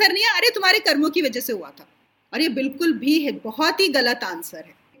कुछ आंसर नहीं है, अरे तुम्हारे कर्मों की वजह से हुआ था। और ये बिल्कुल भी है, बहुत ही गलत आंसर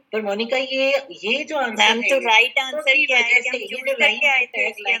है। पर मोनिका, ये जो आंसर है, तो राइट आंसर क्या है?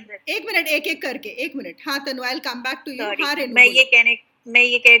 एक मिनट, एक करके, एक मिनट। हाँ तनु, आई will come back to you. हाँ रेनू, मैं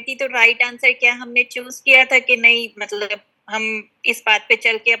ये कहती तो राइट आंसर क्या हमने चूज किया था कि नहीं, मतलब हम इस बात पे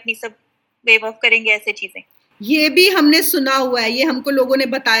चल के अपनी सब वेव ऑफ करेंगे, ऐसे चीजें। ये भी हमने सुना हुआ है, ये हमको लोगों ने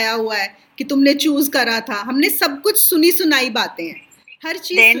बताया हुआ है कि तुमने चूज करा था। हमने सब कुछ सुनी सुनाई बातें हैं, हर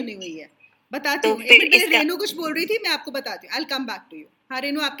चीज सुनी हुई है। बताती हूँ, रेनू कुछ बोल रही थी, मैं आपको बताती हूँ। I will come back to you. हाँ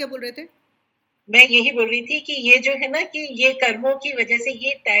रेनू, आप क्या बोल रहे थे? मैं यही बोल रही थी कि ये जो है ना कि ये कर्मों की वजह से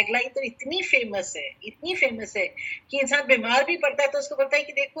ये टैगलाइन तो इतनी फेमस है कि इंसान बीमार भी पड़ता है तो उसको पता है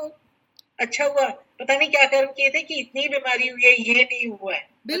कि देखो अच्छा हुआ, पता नहीं क्या कर्म किए थे कि इतनी बीमारी हुई है, ये नहीं हुआ है।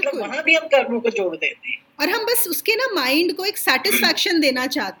 मतलब वहां भी हम कर्मों को जोड़ देते हैं और हम बस उसके ना माइंड को एक सेटिस्फैक्शन देना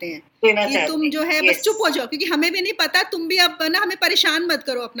चाहते हैं कि तुम जो है बस चुप हो जाओ, क्योंकि हमें भी नहीं पता, तुम भी अब ना हमें परेशान मत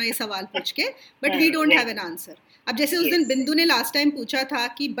करो अपना ये सवाल पूछ के, but we don't have an answer. अब जैसे उस दिन बिंदु ने लास्ट टाइम पूछा था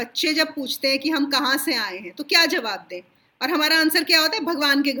कि बच्चे जब पूछते हैं कि हम कहाँ से आए हैं तो क्या जवाब दें, और हमारा आंसर क्या होता है,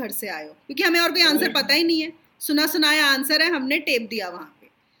 भगवान के घर से आए हो, क्योंकि हमें और कोई आंसर पता ही नहीं है, सुना सुनाया आंसर है, हमने टेप दिया वहां पे।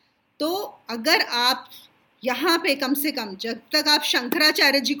 तो अगर आप यहाँ पे कम से कम जब तक आप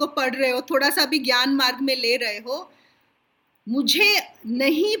शंकराचार्य जी को पढ़ रहे हो, थोड़ा सा भी ज्ञान मार्ग में ले रहे हो, मुझे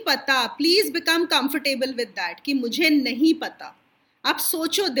नहीं पता, please become comfortable with that कि मुझे नहीं पता। आप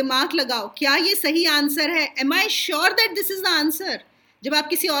सोचो, दिमाग लगाओ, क्या ये सही आंसर है? Am I sure that this is the answer? जब आप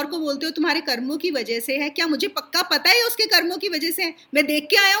किसी और को बोलते हो तुम्हारे कर्मों की वजह से है, क्या मुझे पक्का पता है उसके कर्मों की वजह से है? मैं देख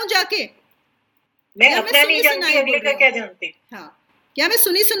के आया हूँ जाके, मैं अपना नहीं जानती, अगले का क्या जानते। हाँ, क्या मैं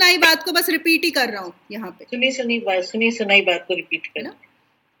सुनी सुनाई बात को बस रिपीट ही कर रहा हूँ यहाँ पे, सुनी सुनाई बात को रिपीट कर ना।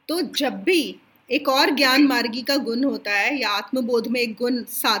 तो जब भी एक और ज्ञान मार्गी का गुण होता है, या आत्मबोध में एक गुण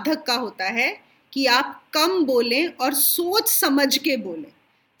साधक का होता है कि आप कम बोलें और सोच समझ के बोलें।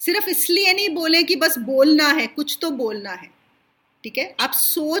 सिर्फ इसलिए नहीं बोलें कि बस बोलना है, कुछ तो बोलना है, ठीक है? आप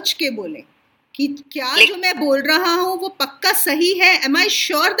सोच के बोलें कि क्या जो मैं बोल रहा हूँ वो पक्का सही है। Am I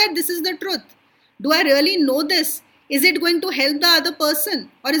sure that this is the truth? Do I really know this? Is it going to help the other person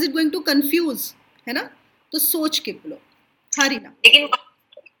और is it going to confuse? है ना? तो सोच के बोलो। हाँ रीना। लेकिन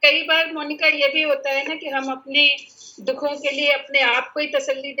कई बार मोनिका ये भी होता है ना कि हम अपने दुखों के लिए अपने आप को ही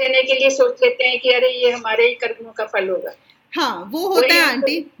तसल्ली देने के लिए सोच लेते हैं कि अरे ये हमारे ही कर्मों का फल होगा। हाँ, वो होता है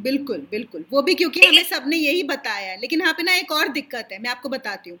आंटी, बिल्कुल बिल्कुल, वो भी क्योंकि हमें सबने यही बताया है। लेकिन यहाँ पे ना एक और दिक्कत है, मैं आपको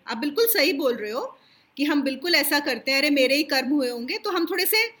बताती हूँ। आप बिल्कुल सही बोल रहे हो कि हम बिल्कुल ऐसा करते हैं, अरे मेरे ही कर्म हुए होंगे, तो हम थोड़े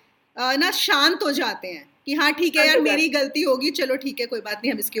से ना शांत हो जाते हैं कि हाँ ठीक है यार, मेरी गलती होगी, चलो ठीक है, कोई बात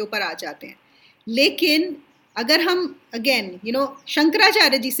नहीं, हम इसके ऊपर आ जाते हैं। लेकिन अगर हम अगेन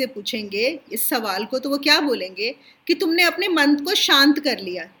शंकराचार्य जी से पूछेंगे इस सवाल को, तो वो क्या बोलेंगे कि तुमने अपने मन को शांत कर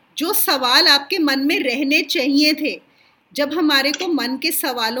लिया। जो सवाल आपके मन में रहने चाहिए थे, जब हमारे को मन के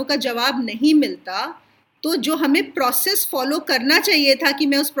सवालों का जवाब नहीं मिलता, तो जो हमें प्रोसेस फॉलो करना चाहिए था कि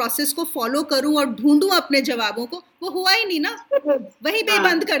मैं उस प्रोसेस को फॉलो करूं और ढूंढूं अपने जवाबों को, वो हुआ ही नहीं ना, वहीं पे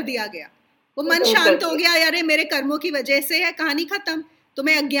बंद कर दिया गया। वो मन शांत हो गया, यार मेरे कर्मों की वजह से है, कहानी खत्म, तो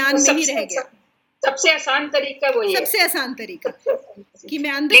मैं अज्ञान में ही रह गया। सबसे आसान तरीका वही है, सबसे आसान तरीका कि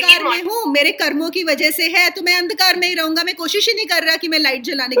मैं अंधकार में हूँ, मेरे कर्मों की वजह से है, तो मैं अंधकार में ही रहूंगा, मैं कोशिश ही नहीं कर रहा कि मैं लाइट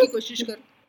जलाने की कोशिश करूँ।